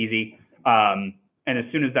it's really easy. And as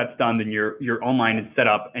soon as that's done, then your online is set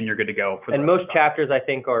up and you're good to go. And most chapters, I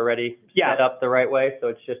think, are already set up the right way. So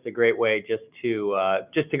it's just a great way just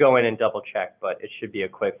to go in and double check, but it should be a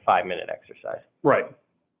quick 5-minute exercise. Right.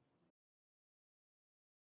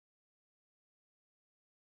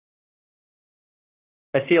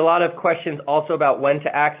 I see a lot of questions also about when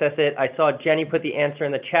to access it. I saw Jenny put the answer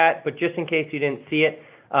in the chat, but just in case you didn't see it,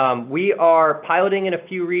 we are piloting in a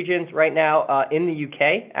few regions right now in the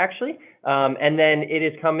UK, actually. And then it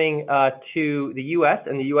is coming to the US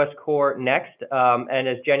and the US core next. And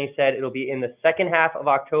as Jenny said, it'll be in the second half of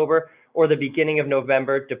October or the beginning of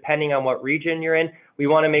November, depending on what region you're in. We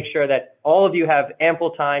want to make sure that all of you have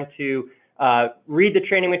ample time to read the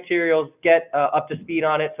training materials, get up to speed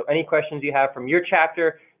on it. So any questions you have from your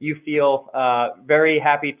chapter, you feel very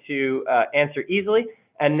happy to answer easily,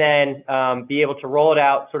 and then be able to roll it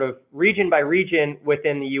out sort of region by region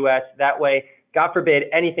within the US. That way, God forbid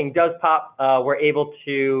anything does pop, we're able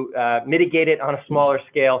to mitigate it on a smaller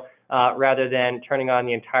scale rather than turning on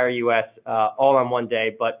the entire US all on one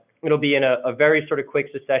day. But it'll be in a very sort of quick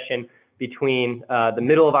succession between the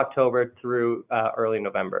middle of October through early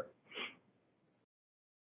November.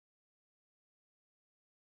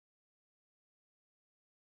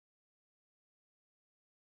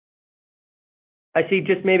 I see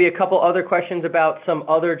just maybe a couple other questions about some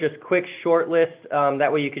other just quick short lists.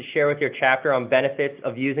 That way you could share with your chapter on benefits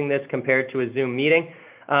of using this compared to a Zoom meeting.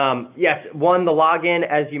 Yes, one, the login,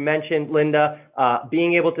 as you mentioned, Linda,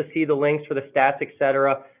 being able to see the links for the stats, et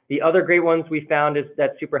cetera. The other great ones we found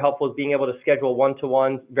that's super helpful is being able to schedule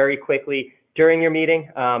one-to-ones very quickly during your meeting.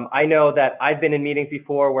 I know that I've been in meetings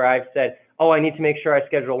before where I've said, oh, I need to make sure I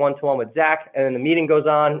schedule a one-to-one with Zach, and then the meeting goes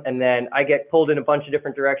on, and then I get pulled in a bunch of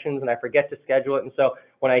different directions, and I forget to schedule it. And so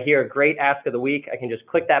when I hear a great ask of the week, I can just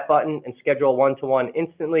click that button and schedule a one-to-one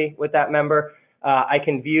instantly with that member. I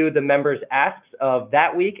can view the members' asks of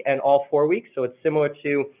that week and all 4 weeks. So it's similar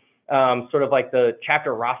to sort of like the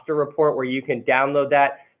chapter roster report, where you can download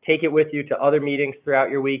that, take it with you to other meetings throughout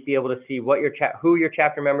your week, be able to see what who your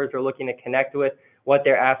chapter members are looking to connect with, what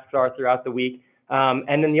their asks are throughout the week.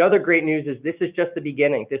 And then the other great news is this is just the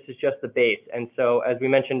beginning. This is just the base. And so, as we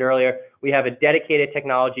mentioned earlier, we have a dedicated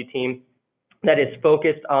technology team that is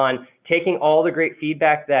focused on taking all the great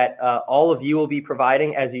feedback that all of you will be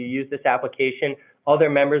providing as you use this application, other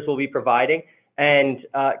members will be providing, and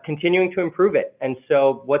continuing to improve it. And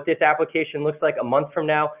so what this application looks like a month from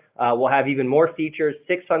now, we'll have even more features.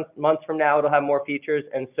 6 months from now, it'll have more features.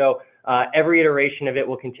 And so every iteration of it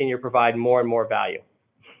will continue to provide more and more value.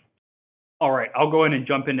 All right, I'll go in and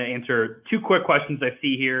jump in to answer 2 quick questions I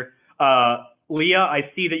see here. Leah,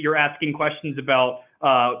 I see that you're asking questions about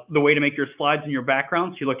the way to make your slides and your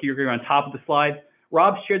background. So you're on top of the slides.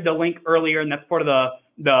 Rob shared the link earlier, and that's part of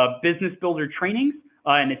the Business Builder trainings.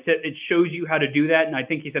 And it shows you how to do that. And I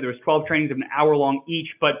think he said there was 12 trainings of an hour long each,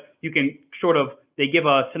 but you can they give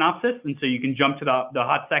a synopsis. And so you can jump to the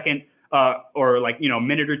hot second or like,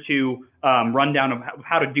 minute or two rundown of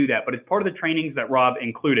how to do that. But it's part of the trainings that Rob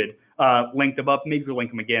included. Linked above. Maybe we'll link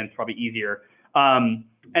them again. It's probably easier. And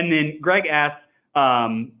then Greg asked,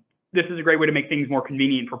 this is a great way to make things more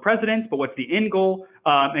convenient for presidents, but what's the end goal?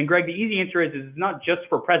 And Greg, the easy answer is it's not just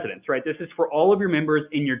for presidents, right? This is for all of your members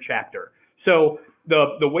in your chapter. So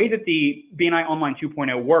the way that the BNI Online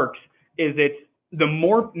 2.0 works is the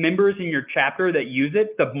more members in your chapter that use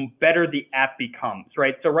it, the better the app becomes,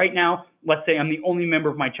 right? So right now, let's say I'm the only member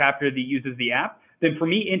of my chapter that uses the app. Then for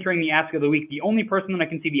me entering the ask of the week, the only person that I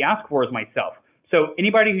can see the ask for is myself. So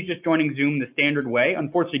anybody who's just joining Zoom the standard way,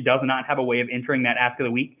 unfortunately does not have a way of entering that ask of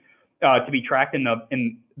the week to be tracked in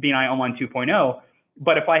BNI Online 2.0.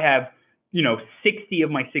 But if I have, 60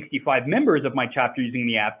 of my 65 members of my chapter using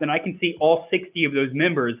the app, then I can see all 60 of those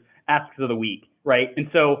members asks of the week, right? And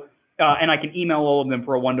so, and I can email all of them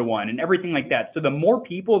for a one-to-one and everything like that. So the more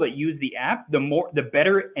people that use the app, the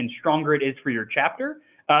better and stronger it is for your chapter.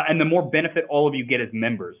 And the more benefit all of you get as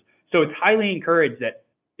members. So it's highly encouraged that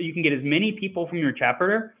you can get as many people from your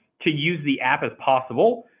chapter to use the app as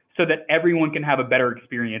possible so that everyone can have a better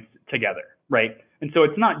experience together, right? And so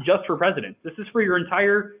it's not just for presidents. This is for your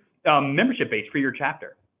entire membership base, for your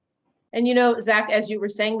chapter. And Zach, as you were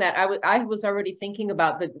saying that, I was already thinking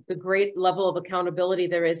about the great level of accountability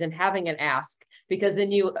there is in having an ask, because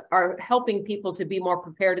then you are helping people to be more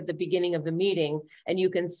prepared at the beginning of the meeting, and you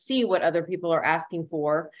can see what other people are asking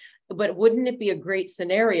for. But wouldn't it be a great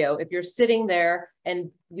scenario if you're sitting there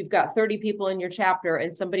and you've got 30 people in your chapter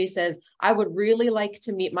and somebody says, I would really like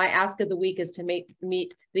to meet, my ask of the week is to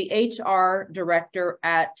meet the HR director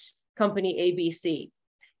at company ABC.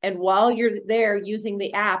 And while you're there using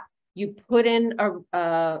the app, you put in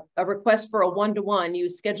a request for a one-to-one, you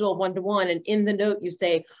schedule a one-to-one, and in the note you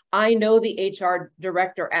say, I know the HR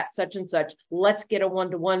director at such and such, let's get a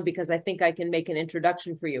one-to-one because I think I can make an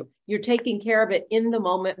introduction for you. You're taking care of it in the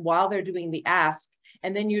moment while they're doing the ask,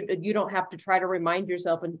 and then you don't have to try to remind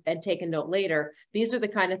yourself and take a note later. These are the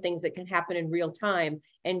kind of things that can happen in real time,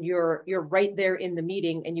 and you're right there in the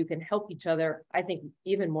meeting, and you can help each other, I think,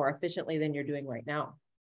 even more efficiently than you're doing right now.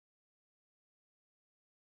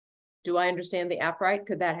 Do I understand the app right?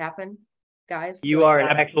 Could that happen, guys? You are an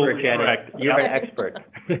expert, Absolutely Jenny. correct. You're an expert.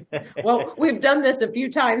 Well, we've done this a few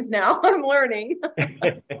times now. I'm learning.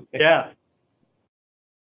 Yeah.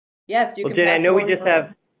 Yes, you Well, can. Jenny, I know we pass just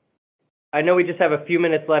have I know we just have a few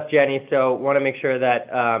minutes left, Jenny, so want to make sure that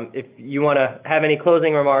if you want to have any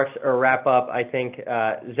closing remarks or wrap up, I think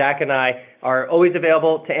Zach and I are always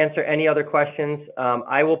available to answer any other questions.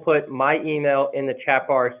 I will put my email in the chat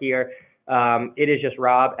bar here. It is just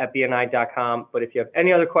rob@bni.com. But if you have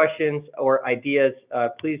any other questions or ideas,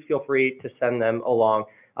 please feel free to send them along.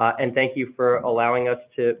 And thank you for allowing us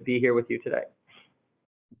to be here with you today.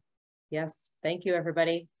 Yes, thank you,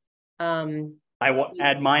 everybody. I will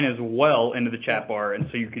add mine as well into the chat bar, and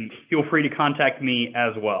so you can feel free to contact me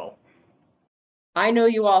as well. I know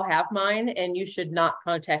you all have mine, and you should not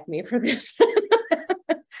contact me for this.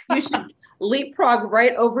 You should leapfrog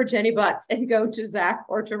right over Jenny Butts and go to Zach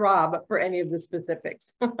or to Rob for any of the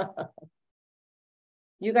specifics.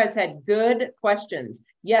 You guys had good questions.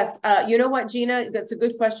 Yes, you know what, Gina? That's a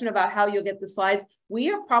good question about how you'll get the slides.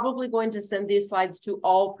 We are probably going to send these slides to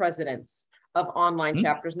all presidents of online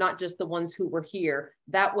chapters, not just the ones who were here.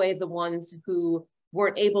 That way, the ones who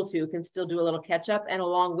weren't able to can still do a little catch up. And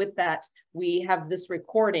along with that, we have this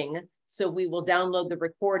recording. So we will download the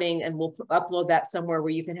recording and we'll upload that somewhere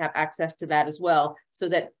where you can have access to that as well. So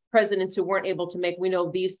that presidents who weren't able to make, we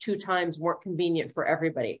know these 2 times weren't convenient for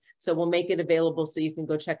everybody. So we'll make it available so you can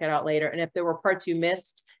go check it out later. And if there were parts you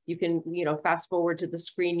missed, you can, fast forward to the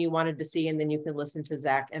screen you wanted to see, and then you can listen to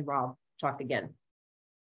Zach and Rob talk again.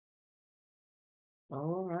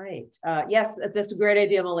 All right. Yes, that's a great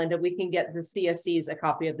idea, Melinda. We can get the CSCs a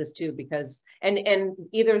copy of this too, because, and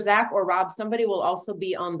either Zach or Rob, somebody will also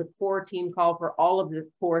be on the core team call for all of the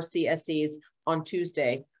core CSCs on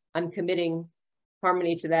Tuesday. I'm committing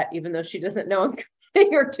Harmony to that, even though she doesn't know I'm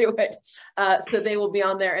committing her to it. So they will be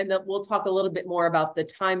on there, and then we'll talk a little bit more about the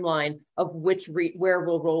timeline of where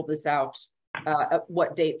we'll roll this out, at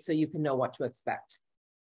what date, so you can know what to expect.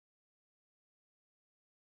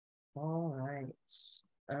 All right.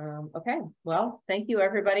 Okay, well, thank you,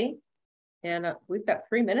 everybody. And we've got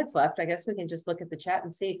 3 minutes left. I guess we can just look at the chat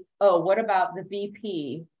and see. Oh, what about the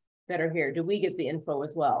VP that are here? Do we get the info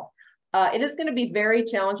as well? It is going to be very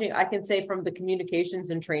challenging. I can say from the communications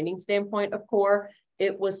and training standpoint of CORE,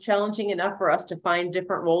 it was challenging enough for us to find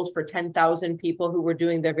different roles for 10,000 people who were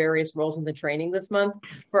doing their various roles in the training this month.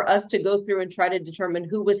 For us to go through and try to determine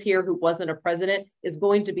who was here, who wasn't a president, is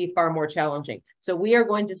going to be far more challenging. So we are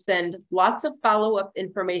going to send lots of follow-up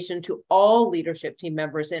information to all leadership team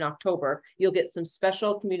members in October. You'll get some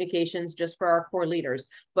special communications just for our core leaders.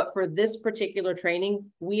 But for this particular training,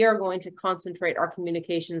 we are going to concentrate our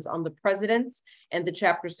communications on the presidents and the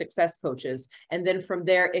chapter success coaches. And then from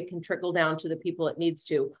there, it can trickle down to the people it needs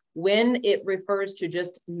to. When it refers to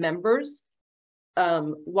just members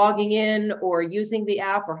logging in or using the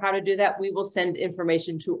app or how to do that, we will send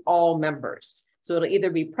information to all members. So it'll either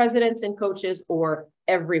be presidents and coaches or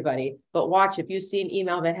everybody. But watch, if you see an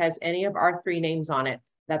email that has any of our 3 names on it,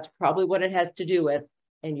 that's probably what it has to do with,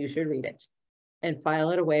 and you should read it and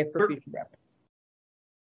file it away for future reference.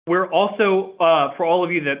 We're also, for all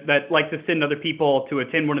of you that like to send other people to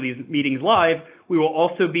attend one of these meetings live, we will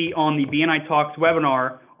also be on the BNI Talks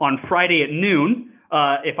webinar on Friday at noon.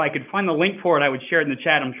 If I could find the link for it, I would share it in the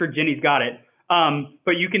chat. I'm sure Jenny's got it.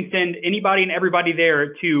 But you can send anybody and everybody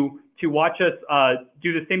there to watch us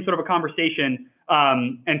do the same sort of a conversation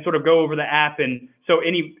and sort of go over the app. And so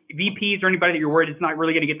any VPs or anybody that you're worried is not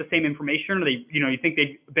really going to get the same information, or you think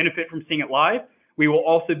they benefit from seeing it live, we will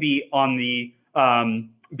also be on the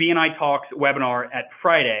BNI Talks webinar at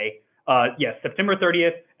Friday, yes, September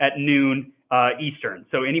 30th at noon Eastern.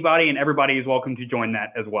 So anybody and everybody is welcome to join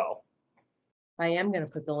that as well. I am going to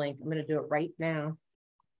put the link. I'm going to do it right now.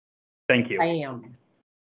 Thank you. I am.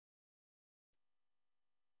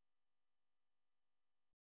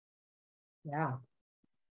 Yeah.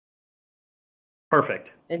 Perfect.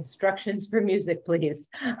 Instructions for music, please.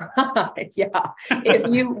 Yeah.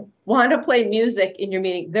 If you want to play music in your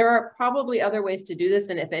meeting, there are probably other ways to do this.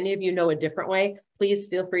 And if any of you know a different way, please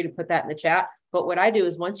feel free to put that in the chat. But what I do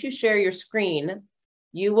is once you share your screen,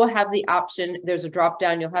 you will have the option. There's a drop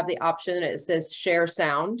down. You'll have the option and it says share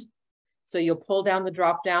sound. So you'll pull down the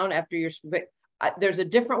drop down after your. There's a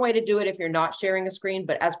different way to do it if you're not sharing a screen,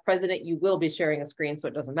 but as president, you will be sharing a screen, so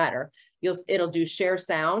it doesn't matter. It'll do share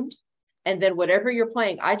sound. And then whatever you're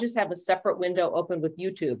playing, I just have a separate window open with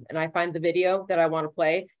YouTube and I find the video that I want to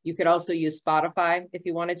play. You could also use Spotify if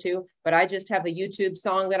you wanted to, but I just have a YouTube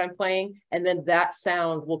song that I'm playing and then that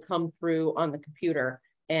sound will come through on the computer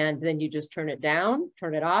and then you just turn it down,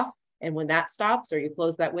 turn it off. And when that stops or you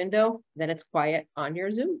close that window, then it's quiet on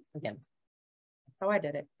your Zoom again. That's how I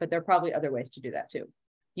did it, but there are probably other ways to do that too.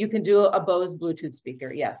 You can do a Bose Bluetooth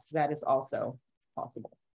speaker. Yes, that is also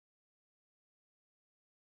possible.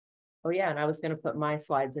 Oh yeah, and I was going to put my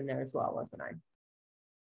slides in there as well, wasn't I?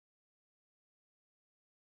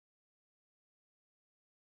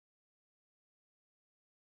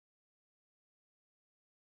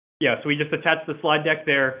 Yeah, so we just attached the slide deck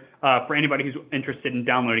there for anybody who's interested in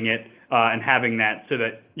downloading it and having that so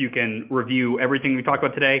that you can review everything we talked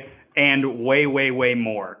about today and way, way, way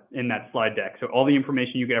more in that slide deck. So all the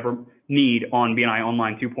information you could ever need on BNI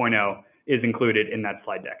Online 2.0 is included in that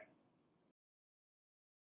slide deck.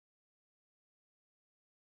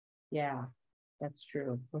 Yeah, that's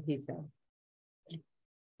true, what he said.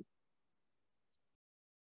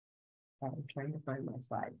 I'm trying to find my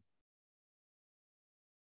slides.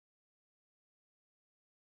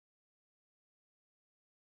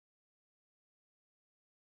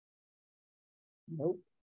 Nope,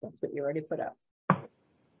 that's what you already put up.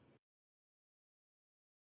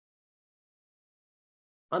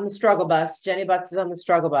 On the struggle bus, Jenny Butts is on the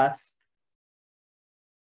struggle bus.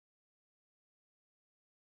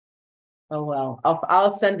 Oh, well,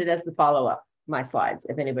 I'll send it as the follow-up, my slides,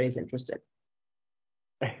 if anybody's interested.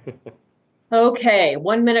 Okay,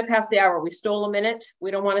 1 minute past the hour. We stole a minute.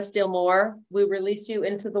 We don't want to steal more. We release you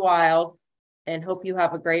into the wild and hope you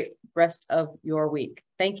have a great rest of your week.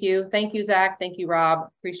 Thank you. Thank you, Zach. Thank you, Rob.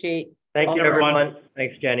 Appreciate. Thank you, everyone.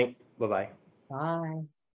 Thanks, Jenny. Bye-bye. Bye.